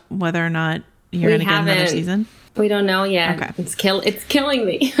about whether or not you're going to get another season? We don't know yet. Okay. It's killing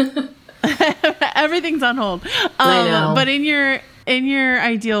me. Everything's on hold. I know. But in your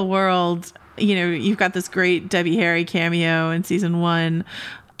ideal world, you've got this great Debbie Harry cameo in season 1.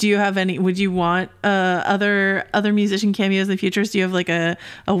 Do you have any? Would you want other musician cameos in the future? Do you have like a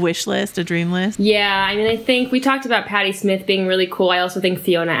wish list, a dream list? Yeah, I think we talked about Patti Smith being really cool. I also think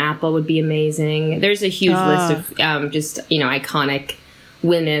Fiona Apple would be amazing. There's a huge list of just iconic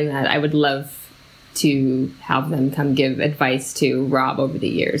women that I would love to have them come give advice to Rob over the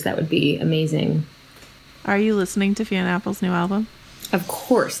years. That would be amazing. Are you listening to Fiona Apple's new album? Of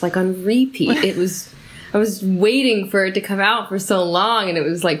course, like on repeat. I was waiting for it to come out for so long, and it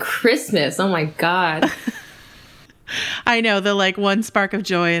was like Christmas. Oh my God. I know, the like one spark of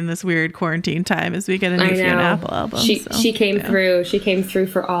joy in this weird quarantine time as we get a new Fiona Apple album. She came through. She came through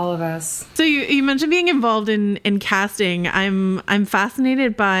for all of us. So you mentioned being involved in casting. I'm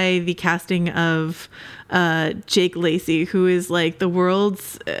fascinated by the casting of Jake Lacy, who is like the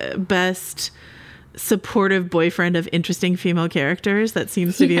world's best supportive boyfriend of interesting female characters. That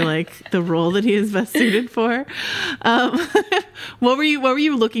seems to be like the role that he is best suited for. What were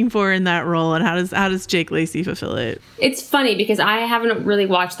you looking for in that role, and how does Jake Lacy fulfill it? It's funny because I haven't really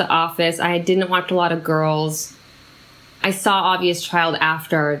watched The Office. I didn't watch a lot of Girls. I saw Obvious Child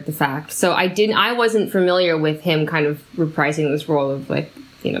after the fact, so I wasn't familiar with him kind of reprising this role of like,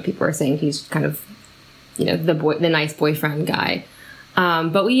 people are saying he's kind of, the nice boyfriend guy.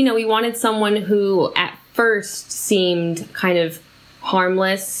 But we wanted someone who at first seemed kind of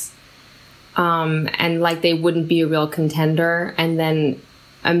harmless, and like they wouldn't be a real contender. And then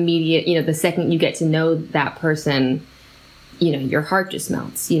the second you get to know that person, your heart just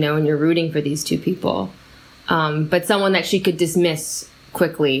melts, and you're rooting for these two people. But someone that she could dismiss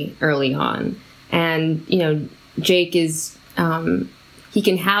quickly early on. And, Jake is, he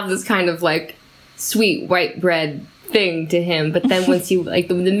can have this kind of like sweet white bread thing to him, but then once you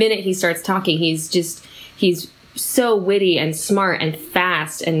the minute he starts talking, he's so witty and smart and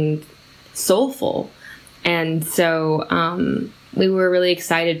fast and soulful. And so we were really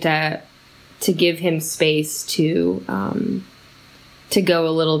excited to give him space to go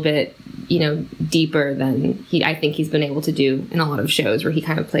a little bit deeper than I think he's been able to do in a lot of shows where he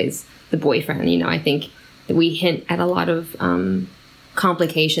kind of plays the boyfriend. I think that we hint at a lot of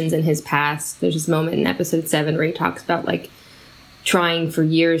complications in his past. There's this moment in episode 7 where he talks about like trying for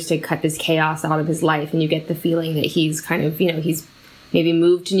years to cut this chaos out of his life, and you get the feeling that he's kind of he's maybe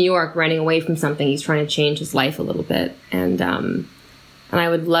moved to New York, running away from something. He's trying to change his life a little bit, and I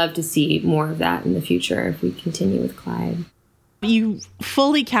would love to see more of that in the future if we continue with Clyde. You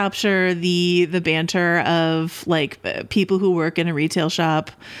fully capture the banter of like people who work in a retail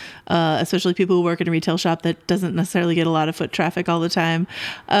shop, especially people who work in a retail shop that doesn't necessarily get a lot of foot traffic all the time.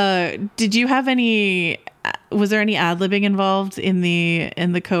 Did you have any? Was there any ad-libbing involved in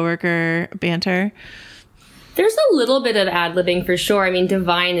the coworker banter? There's a little bit of ad-libbing for sure. I mean,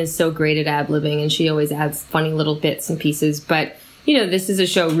 Divine is so great at ad-libbing, and she always adds funny little bits and pieces. But, you know, this is a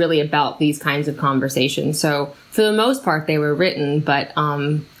show really about these kinds of conversations. So for the most part, they were written, but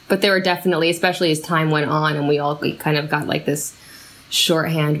there were definitely, especially as time went on and we kind of got like this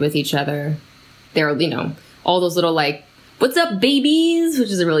shorthand with each other. There were, you know, all those little like, "What's up, babies?" which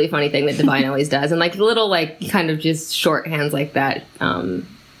is a really funny thing that Divine always does. And like little like kind of just shorthands like that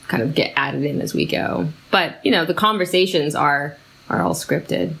kind of get added in as we go. But, you know, the conversations are all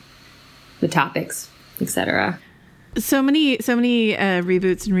scripted, the topics, etc. So many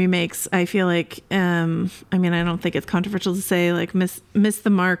reboots and remakes. I feel like, I mean, I don't think it's controversial to say like miss the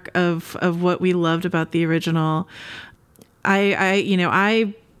mark of what we loved about the original.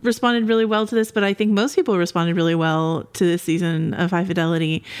 I responded really well to this, but I think most people responded really well to this season of High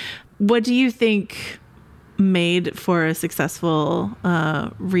Fidelity. What do you think made for a successful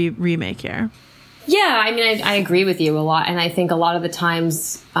remake here? Yeah, I mean, I agree with you a lot, and I think a lot of the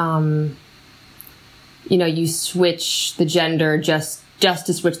times, you know, you switch the gender just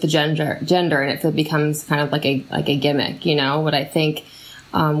to switch the gender, and it becomes kind of like a gimmick, you know. But I think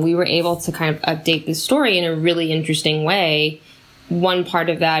we were able to kind of update the story in a really interesting way. One part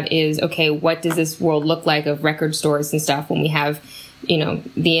of that is, okay, what does this world look like of record stores and stuff when we have, you know,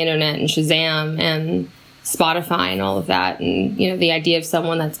 the internet and Shazam and Spotify and all of that, and, you know, the idea of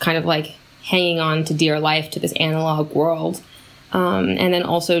someone that's kind of like hanging on to dear life to this analog world. And then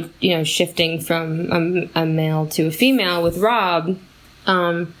also, you know, shifting from a male to a female with Rob,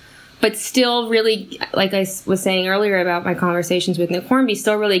 but still really, like I was saying earlier about my conversations with Nick Hornby,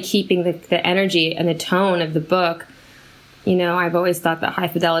 still really keeping the energy and the tone of the book. You know, I've always thought that High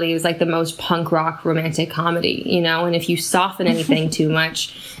Fidelity was like the most punk rock romantic comedy, you know, and if you soften anything too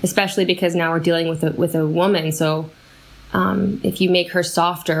much, especially because now we're dealing with a woman, so if you make her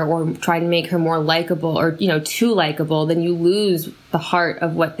softer or try to make her more likable or, you know, too likable, then you lose the heart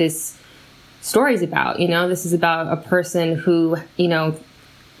of what this story's about. You know, this is about a person who, you know,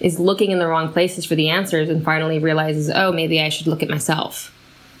 is looking in the wrong places for the answers and finally realizes, oh, maybe I should look at myself,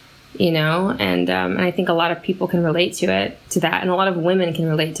 you know, and I think a lot of people can relate to that, and a lot of women can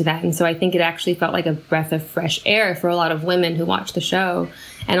relate to that. And so I think it actually felt like a breath of fresh air for a lot of women who watched the show.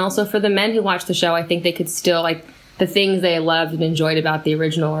 And also for the men who watched the show, I think they could still, like, the things they loved and enjoyed about the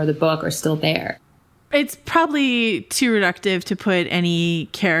original or the book are still there. It's probably too reductive to put any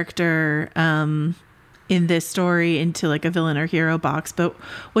character in this story into like a villain or hero box. But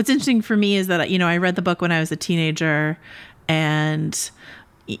what's interesting for me is that, you know, I read the book when I was a teenager, and,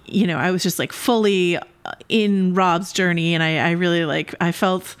 you know, I was just like fully in Rob's journey, and I really I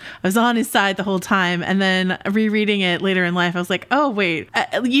felt I was on his side the whole time. And then rereading it later in life, I was like, oh wait,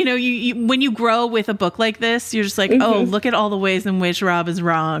 you know, you when you grow with a book like this, you're just like, oh, look at all the ways in which Rob is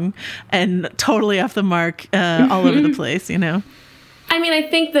wrong and totally off the mark all over the place, you know. I mean, I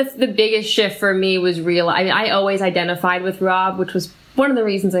think that the biggest shift for me was I always identified with Rob, which was one of the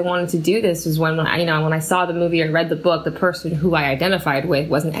reasons I wanted to do this. Was when I saw the movie or read the book, the person who I identified with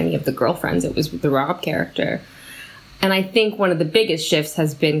wasn't any of the girlfriends. It was the Rob character. And I think one of the biggest shifts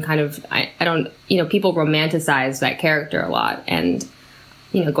has been kind of, people romanticize that character a lot. And,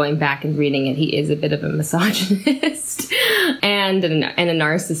 you know, going back and reading it, he is a bit of a misogynist and a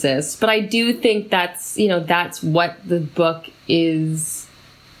narcissist. But I do think that's what the book is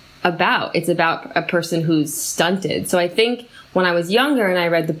about. It's about a person who's stunted. So I think when I was younger and I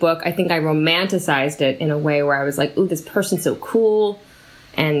read the book, I think I romanticized it in a way where I was like, ooh, this person's so cool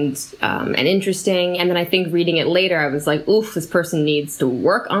and interesting. And then I think reading it later, I was like, oof, this person needs to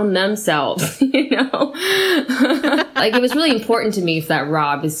work on themselves, you know? Like, it was really important to me that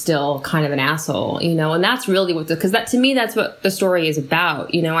Rob is still kind of an asshole, you know? And that's really because that, to me, that's what the story is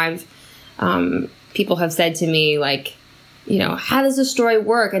about. You know, people have said to me, like, you know, how does the story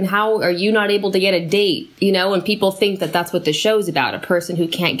work, and how are you not able to get a date? You know, and people think that that's what the show's about, a person who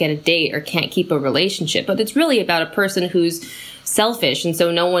can't get a date or can't keep a relationship. But it's really about a person who's selfish, and so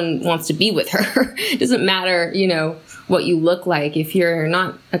no one wants to be with her. It doesn't matter, you know, what you look like. If you're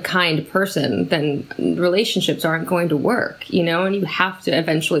not a kind person, then relationships aren't going to work, you know, and you have to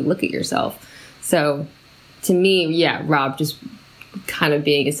eventually look at yourself. So to me, yeah, Rob just kind of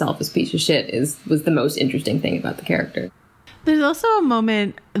being a selfish piece of shit was the most interesting thing about the character. There's also a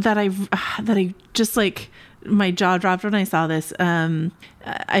moment that I just like my jaw dropped when I saw this.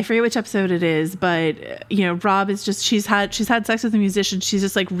 I forget which episode it is, but Rob is just she's had sex with a musician. She's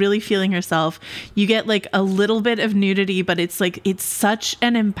just like really feeling herself. You get like a little bit of nudity, but it's such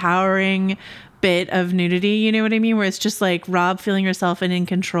an empowering bit of nudity, you know what I mean? Where it's just like Rob feeling herself and in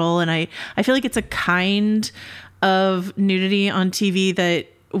control. And I feel like it's a kind of nudity on TV that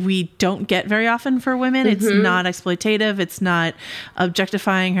we don't get very often for women. It's not exploitative. It's not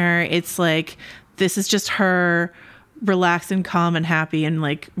objectifying her. It's like, this is just her relaxed and calm and happy and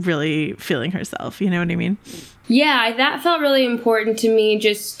like really feeling herself. You know what I mean? Yeah, that felt really important to me.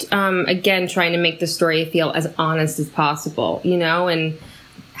 Just, again, trying to make the story feel as honest as possible, and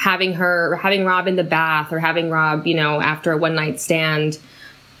having Rob in the bath or having Rob, after a one night stand.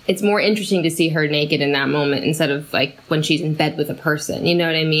 It's more interesting to see her naked in that moment instead of like when she's in bed with a person. You know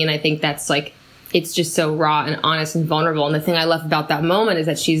what I mean? I think that's like, it's just so raw and honest and vulnerable. And the thing I love about that moment is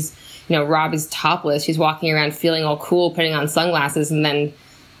that she's, Rob is topless. She's walking around feeling all cool, putting on sunglasses. And then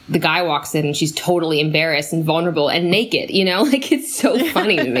the guy walks in and she's totally embarrassed and vulnerable and naked, like it's so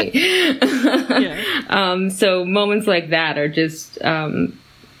funny to me. So moments like that are just,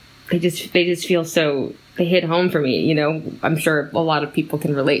 they just feel so, they hit home for me. I'm sure a lot of people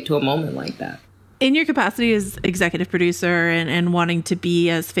can relate to a moment like that. In your capacity as executive producer and wanting to be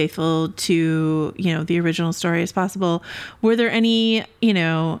as faithful to, the original story as possible, were there any,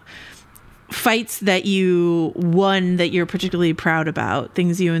 fights that you won that you're particularly proud about,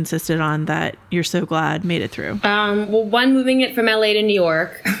 things you insisted on that you're so glad made it through? Well, one, moving it from LA to New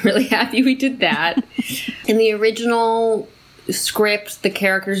York. I'm really happy we did that. In the original script, the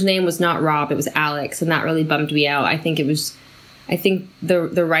character's name was not Rob, it was Alex, and that really bummed me out. I think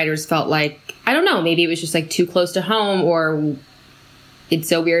the writers felt like, I don't know, maybe it was just like too close to home, or it's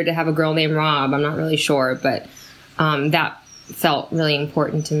so weird to have a girl named Rob. I'm not really sure, but that felt really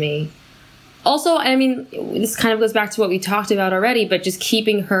important to me. Also, I mean, this kind of goes back to what we talked about already, but just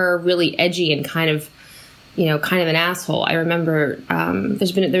keeping her really edgy and kind of an asshole. I remember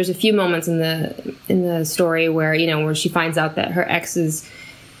there's a few moments in the story where where she finds out that her ex is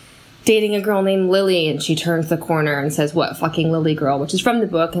dating a girl named Lily, and she turns the corner and says, "What fucking Lily girl," which is from the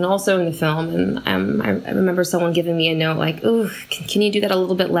book and also in the film. And I remember someone giving me a note like, "Ooh, can you do that a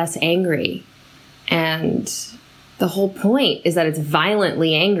little bit less angry?" And the whole point is that it's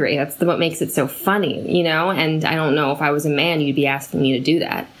violently angry. That's what makes it so funny, And I don't know, if I was a man, you'd be asking me to do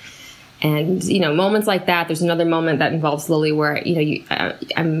that. And, moments like that. There's another moment that involves Lily where,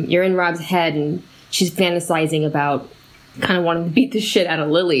 you're in Rob's head and she's fantasizing about kind of wanting to beat the shit out of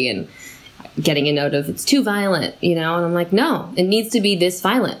Lily and getting a note of it's too violent, and I'm like, no, it needs to be this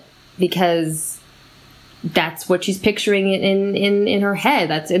violent because that's what she's picturing in her head.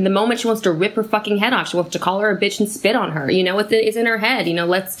 That's in the moment she wants to rip her fucking head off. She wants to call her a bitch and spit on her. It's in her head.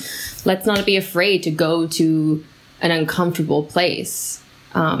 Let's not be afraid to go to an uncomfortable place.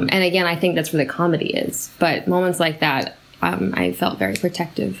 And again, I think that's where the comedy is. But moments like that, I felt very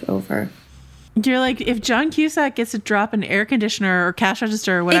protective over. You're like, if John Cusack gets to drop an air conditioner or cash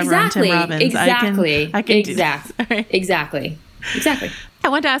register or whatever on Tim Robbins, I can do this. Right. Exactly. I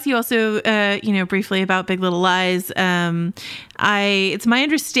want to ask you also, briefly about Big Little Lies. It's my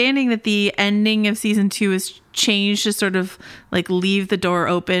understanding that the ending of season 2 is changed to sort of like leave the door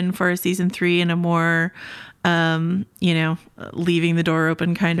open for season 3 in a more, leaving the door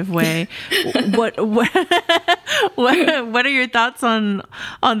open kind of way. What are your thoughts on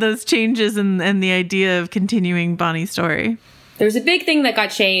those changes and the idea of continuing Bonnie's story? There's a big thing that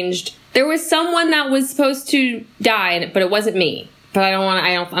got changed. There was someone that was supposed to die, but it wasn't me. But I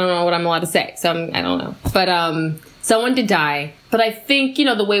don't know what I'm allowed to say, so I don't know. But someone did die. But I think,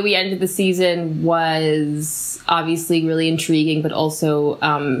 the way we ended the season was obviously really intriguing, but also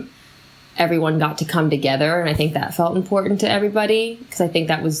everyone got to come together. And I think that felt important to everybody, because I think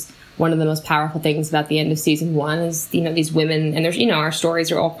that was one of the most powerful things about the end of season 1 is, these women, and there's, our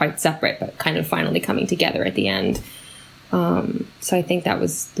stories are all quite separate, but kind of finally coming together at the end. So I think that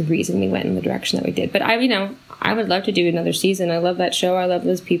was the reason we went in the direction that we did. But I would love to do another season. I love that show. I love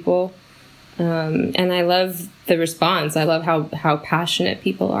those people. And I love the response. I love how passionate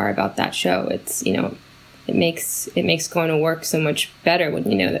people are about that show. It's, it makes going to work so much better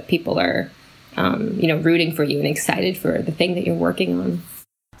when you know that people are, rooting for you and excited for the thing that you're working on.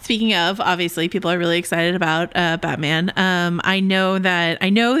 Speaking of, obviously, people are really excited about Batman. I know that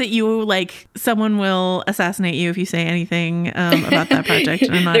you someone will assassinate you if you say anything about that project.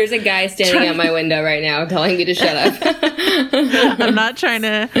 There's a guy standing at my window right now telling me to shut up. I'm not trying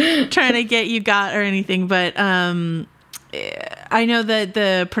to get you got or anything, but I know that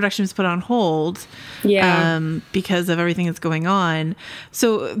the production was put on hold because of everything that's going on.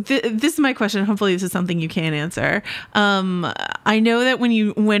 So this is my question. Hopefully this is something you can answer. I know that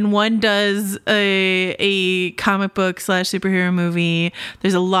when one does a comic book / superhero movie,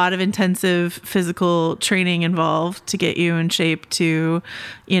 there's a lot of intensive physical training involved to get you in shape to,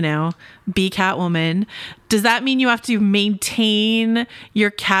 be Catwoman. Does that mean you have to maintain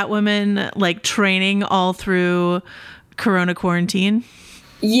your Catwoman training all through Corona quarantine?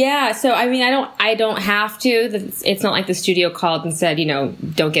 Yeah, so I mean, I don't have to. It's not like the studio called and said,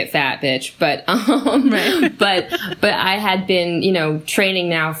 don't get fat, bitch. But right. but I had been, training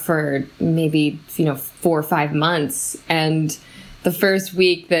now for maybe 4 or 5 months, and the first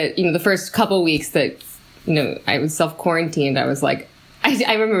week that the first couple weeks that I was self quarantined, I was like,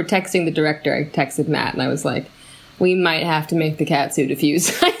 I remember texting the director. I texted Matt, and I was like, we might have to make the cat suit a few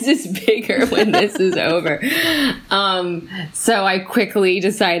sizes bigger when this is over. So I quickly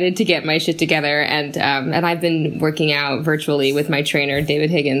decided to get my shit together, and I've been working out virtually with my trainer, David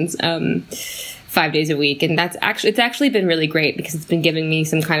Higgins, 5 days a week, and it's actually been really great because it's been giving me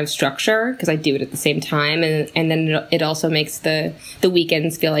some kind of structure because I do it at the same time, and then it also makes the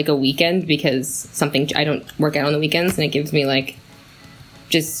weekends feel like a weekend because I don't work out on the weekends, and it gives me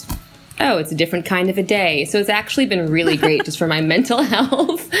just. Oh, it's a different kind of a day. So it's actually been really great just for my mental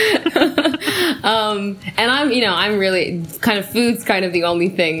health. And I'm really food's kind of the only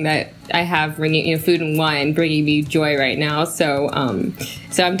thing that I have bringing, food and wine bringing me joy right now. So I'm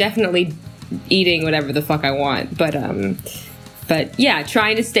definitely eating whatever the fuck I want. But yeah,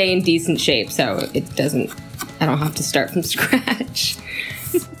 trying to stay in decent shape so I don't have to start from scratch.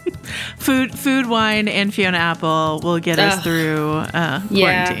 Food, wine, and Fiona Apple will get us through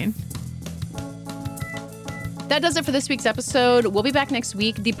quarantine. That does it for this week's episode. We'll be back next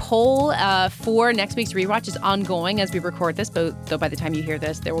week. The poll for next week's rewatch is ongoing as we record this, though by the time you hear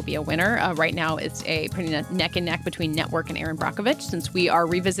this, there will be a winner. Right now, it's a pretty neck and neck between Network and Erin Brockovich. Since we are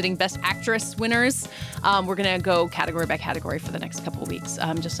revisiting Best Actress winners, we're going to go category by category for the next couple of weeks,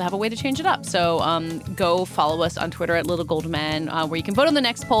 just to have a way to change it up. So go follow us on Twitter at Little Gold Men, where you can vote on the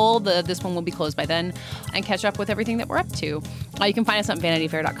next poll. This one will be closed by then, and catch up with everything that we're up to. You can find us on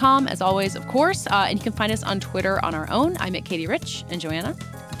VanityFair.com, as always, of course, and you can find us on Twitter on our own. I'm at Katie Rich, and Joanna.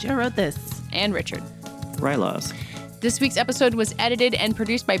 Joe wrote this. And Richard. Rylaws. This week's episode was edited and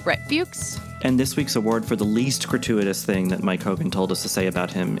produced by Brett Fuchs. And this week's award for the least gratuitous thing that Mike Hogan told us to say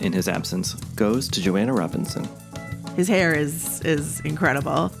about him in his absence goes to Joanna Robinson. His hair is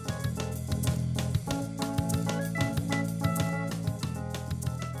incredible.